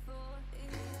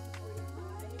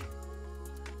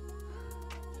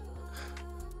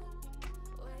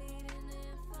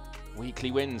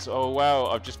 Weekly wins. Oh wow,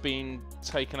 I've just been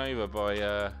taken over by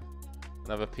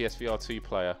another PSVR 2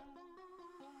 player.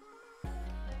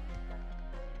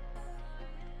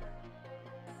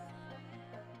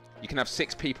 You can have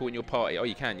 6 people in your party. Oh,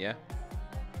 you can, yeah?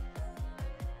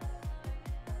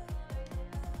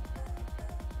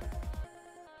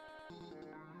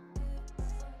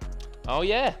 Oh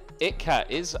yeah, ItCat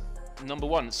is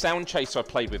 #1. Sound Chaser I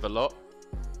played with a lot.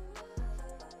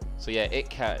 So yeah,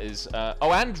 ItCat is...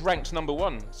 oh, and ranked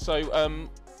 #1. So,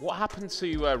 what happened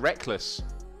to Reckless?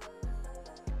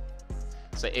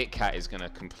 So ItCat is going to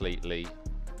completely...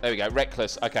 There we go,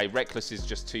 Reckless. Okay, Reckless is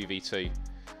just 2v2.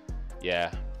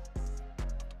 Yeah.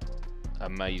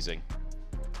 Amazing.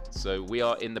 So we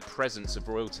are in the presence of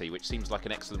royalty, which seems like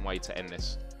an excellent way to end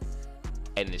this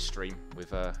stream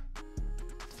with a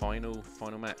final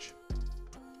match.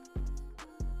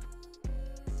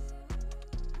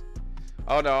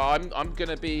 Oh no, I'm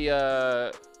gonna be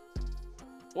well,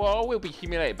 I will be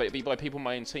humiliated, but it'll be by people on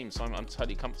my own team, so I'm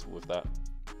totally comfortable with that.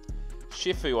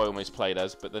 Shifu I almost played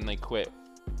as, but then they quit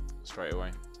straight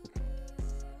away.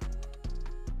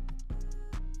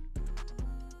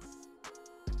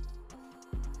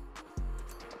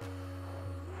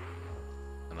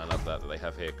 And I love that they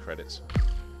have here credits.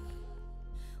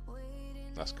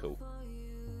 That's cool.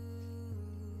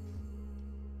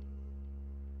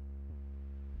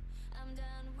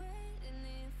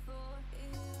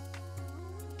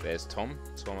 There's Tom.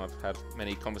 Tom I've had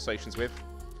many conversations with.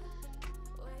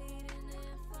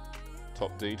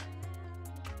 Top dude.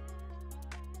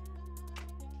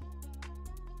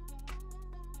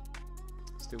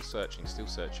 Still searching, still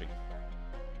searching.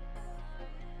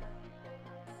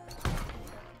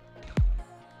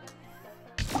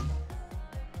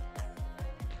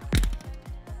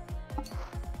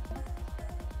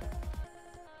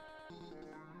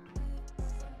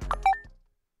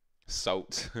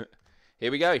 Salt. Here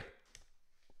we go.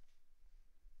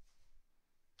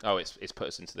 Oh, it's put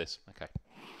us into this. Okay.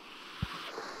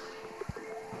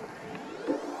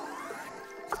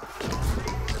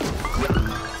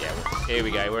 Yeah, well, here we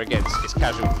go. We're against. It's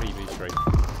casual 3v3.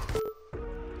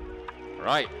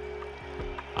 Right.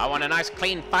 I want a nice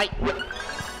clean fight.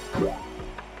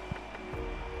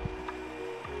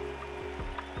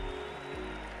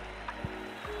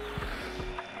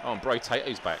 Oh, and Bro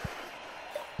Tato's back.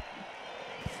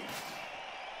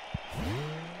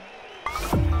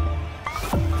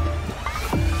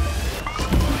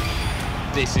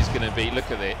 This is going to be, look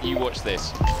at it, you watch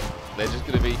this. They're just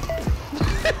going to be,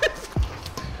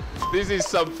 this is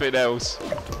something else.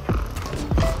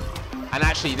 And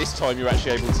actually, this time you're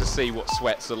actually able to see what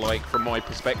sweats are like from my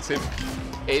perspective.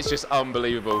 It's just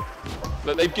unbelievable.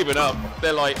 Look, they've given up.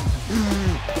 They're like,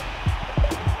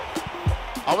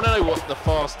 I want to know what the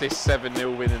fastest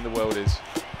 7-0 win in the world is.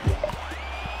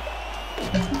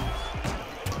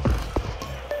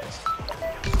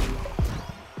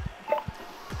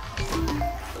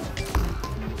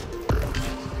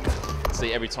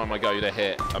 See, every time I go to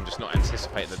hit, I'm just not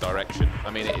anticipating the direction.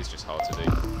 I mean, it is just hard to do.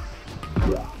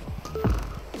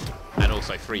 And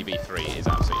also 3v3 is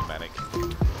absolutely manic.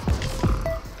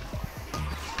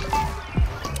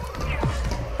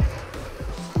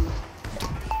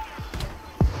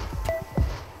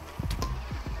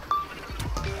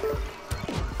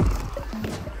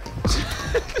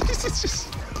 This is just...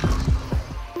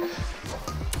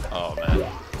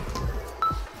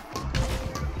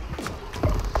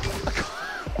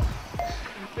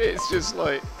 just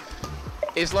like...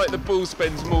 It's like the ball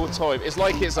spends more time. It's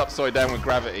like it's upside down with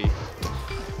gravity.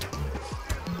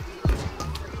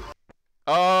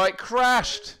 Oh, it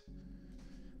crashed.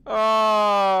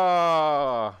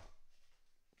 Oh.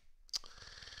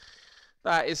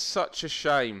 That is such a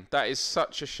shame. That is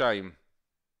such a shame.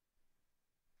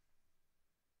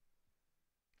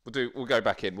 We'll go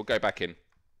back in. We'll go back in.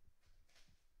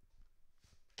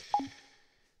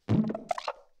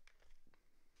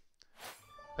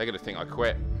 They're going to think I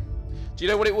quit. Do you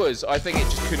know what it was? I think it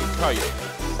just couldn't cope.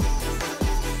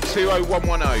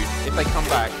 20110 if they come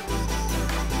back.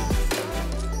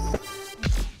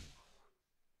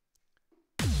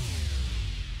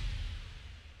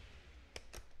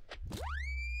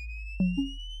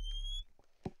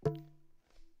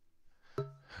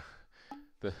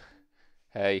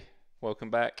 Hey, welcome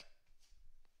back.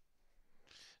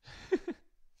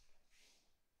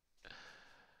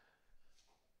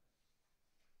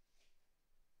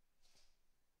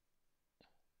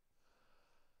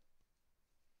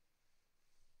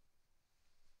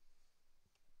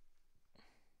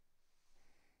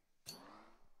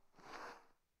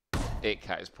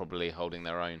 ItCat is probably holding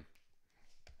their own.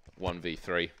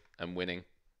 1v3 and winning.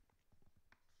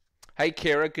 Hey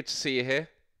Kira, good to see you here.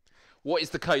 What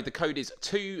is the code? The code is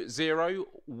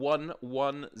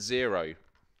 20110.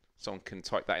 Someone can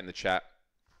type that in the chat.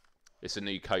 It's a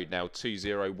new code now,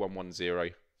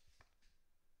 20110.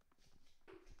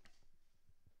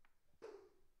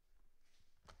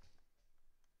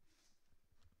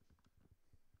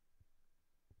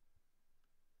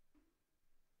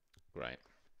 Right.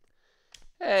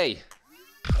 Hey!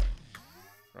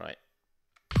 Right.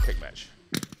 Quick match.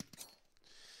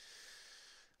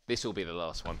 This will be the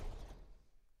last one.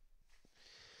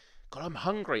 God, I'm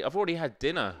hungry. I've already had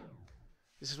dinner.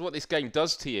 This is what this game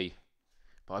does to you.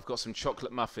 But I've got some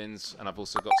chocolate muffins, and I've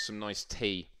also got some nice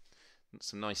tea.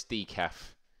 Some nice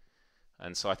decaf.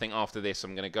 And so I think after this,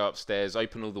 I'm going to go upstairs,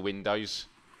 open all the windows,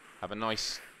 have a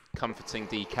nice, comforting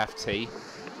decaf tea,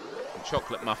 some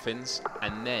chocolate muffins,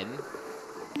 and then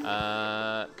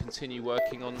continue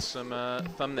working on some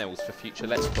thumbnails for future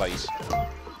Let's Plays.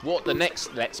 What the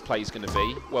next Let's Play is going to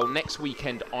be, well, next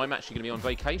weekend I'm actually going to be on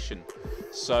vacation.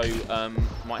 So,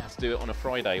 might have to do it on a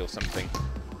Friday or something.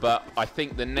 But I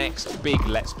think the next big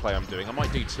Let's Play I'm doing, I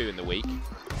might do 2 in the week,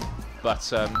 but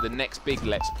the next big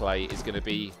Let's Play is going to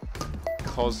be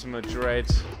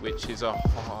Cosmodread, which is a...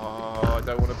 Oh, I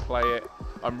don't want to play it.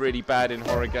 I'm really bad in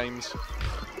horror games.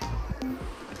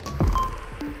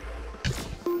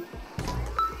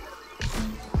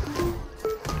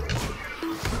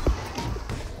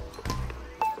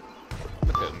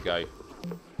 Go.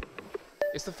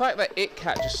 It's the fact that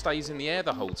ItCat just stays in the air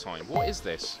the whole time. What is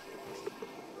this?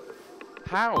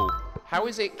 How? How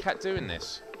is ItCat doing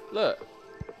this? Look.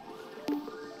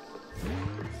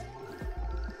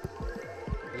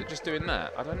 Is it just doing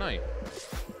that? I don't know.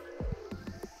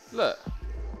 Look.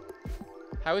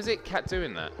 How is ItCat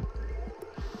doing that?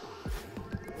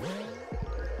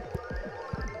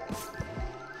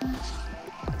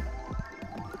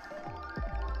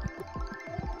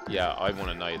 Yeah, I want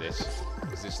to know this,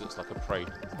 because this looks like a pro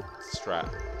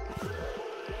strat.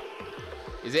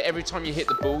 Is it every time you hit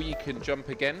the ball you can jump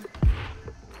again?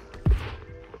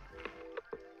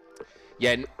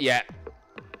 Yeah,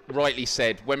 rightly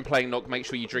said. When playing Nock, make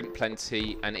sure you drink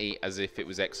plenty and eat as if it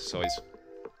was exercise.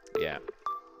 Yeah.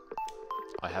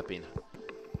 I have been.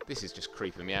 This is just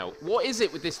creeping me out. What is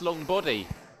it with this long body?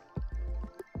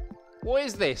 What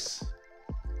is this?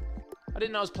 I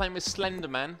didn't know I was playing with Slender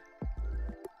Man.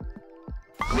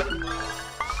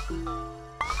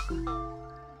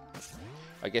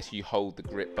 I guess you hold the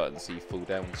grip button so you fall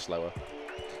down slower.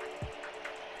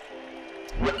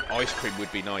 Ice cream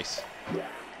would be nice.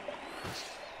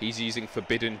 He's using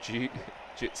forbidden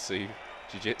jiu-jitsu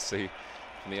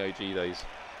from the OG days.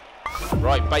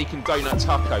 Right, Bacon Donut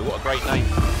Taco. What a great name.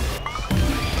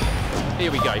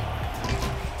 Here we go.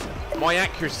 My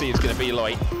accuracy is going to be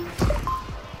like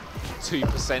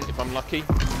 2% if I'm lucky.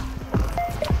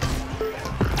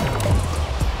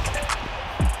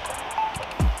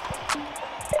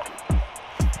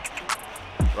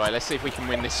 Right, let's see if we can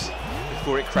win this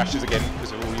before it crashes again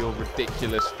because of all your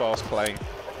ridiculous fast playing.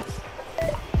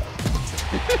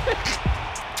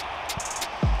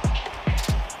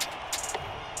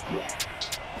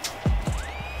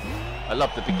 I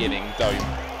love the beginning dome.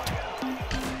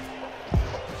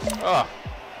 Oh,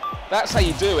 that's how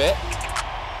you do it.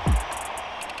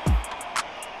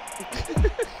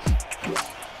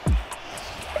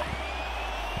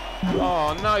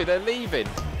 Oh no, they're leaving.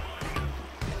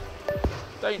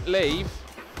 Don't leave.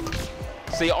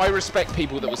 See, I respect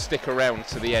people that will stick around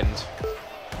to the end.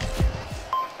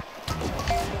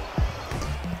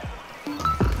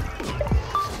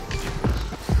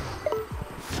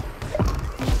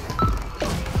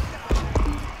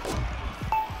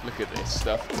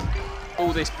 stuff.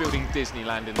 All this building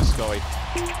Disneyland in the sky.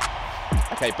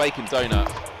 Okay, bacon donut.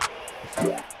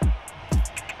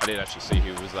 I didn't actually see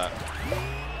who was that.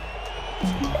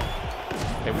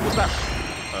 Okay, what was that?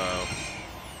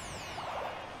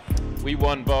 We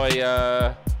won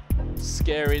by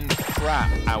scaring the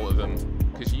crap out of them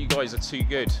because you guys are too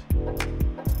good.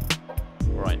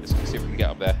 Right, let's see if we can get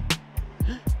up there.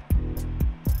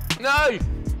 No!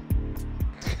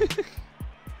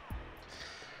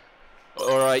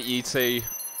 Alright, you two.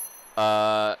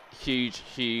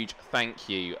 Huge thank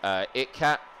you.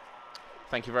 ItCat,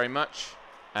 thank you very much.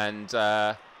 And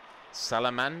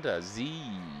Salamander Z,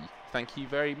 thank you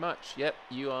very much. Yep,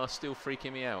 you are still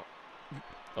freaking me out.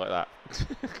 Like that.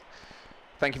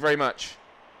 Thank you very much.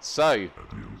 So,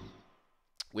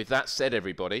 with that said,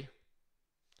 everybody,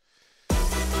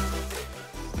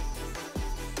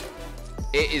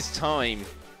 it is time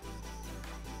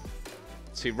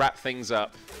to wrap things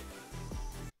up.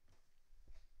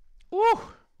 Woo!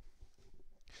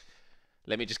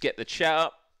 Let me just get the chat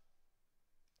up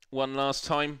one last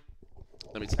time.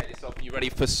 Let me take this off. Are you ready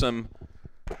for some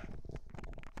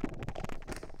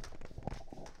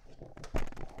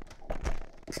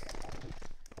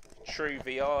true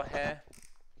VR hair?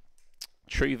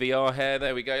 True VR hair.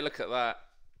 There we go. Look at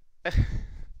that.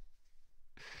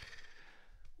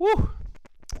 Woo!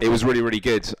 It was really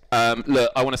good.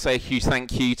 Look, I want to say a huge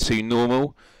thank you to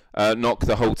Normal, Nock,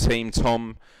 the whole team,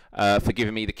 Tom, for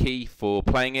giving me the key for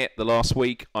playing it the last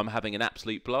week. I'm having an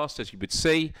absolute blast, as you would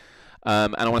see.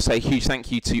 And I want to say a huge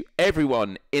thank you to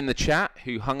everyone in the chat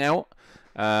who hung out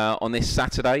on this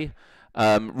Saturday.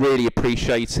 Really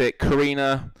appreciate it.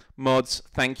 Karina, Mods,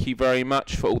 thank you very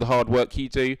much for all the hard work you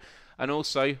do. And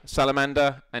also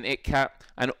Salamander and ItCat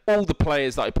and all the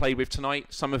players that I played with tonight,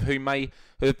 some of whom may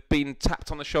have been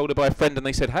tapped on the shoulder by a friend and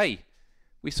they said, hey,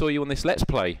 we saw you on this Let's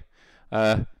Play.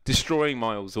 Destroying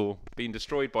Miles or being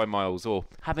destroyed by Miles or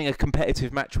having a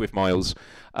competitive match with Miles.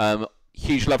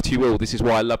 Huge love to you all. This is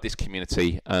why I love this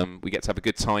community. We get to have a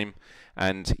good time.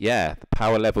 And yeah, the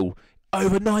power level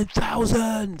over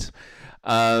 9,000.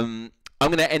 I'm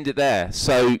going to end it there.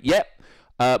 So, yep.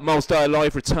 Miles Dyer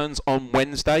Live returns on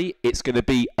Wednesday. It's going to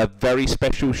be a very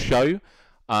special show.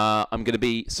 I'm going to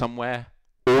be somewhere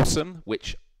awesome,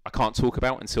 which I can't talk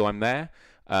about until I'm there.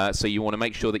 So you want to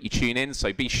make sure that you tune in.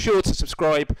 So be sure to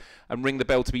subscribe and ring the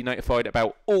bell to be notified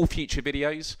about all future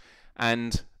videos.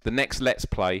 And the next Let's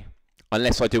Play,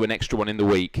 unless I do an extra one in the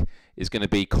week, is going to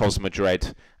be Cosmo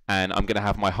Dread. And I'm going to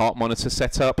have my heart monitor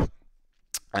set up.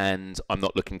 And I'm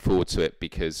not looking forward to it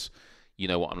because you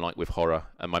know what I'm like with horror.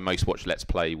 And my most watched Let's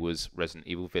Play was Resident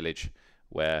Evil Village,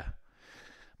 where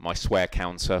my swear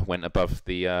counter went above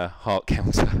the heart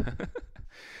counter.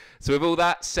 So with all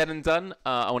that said and done,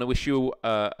 I want to wish you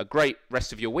a great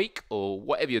rest of your week, or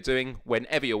whatever you're doing,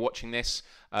 whenever you're watching this.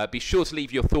 Be sure to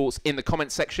leave your thoughts in the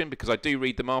comment section, because I do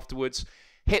read them afterwards.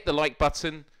 Hit the like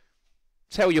button.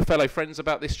 Tell your fellow friends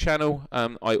about this channel.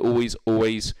 I always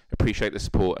appreciate the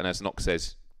support. And as Nock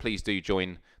says, please do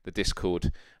join the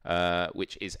Discord,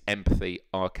 which is Empathy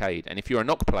Arcade. And if you're a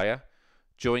Nock player,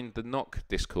 join the Nock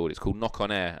Discord. It's called Nock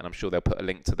on Air, and I'm sure they'll put a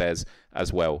link to theirs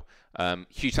as well.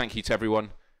 Huge thank you to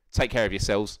everyone. Take care of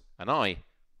yourselves, and I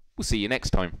will see you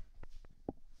next time.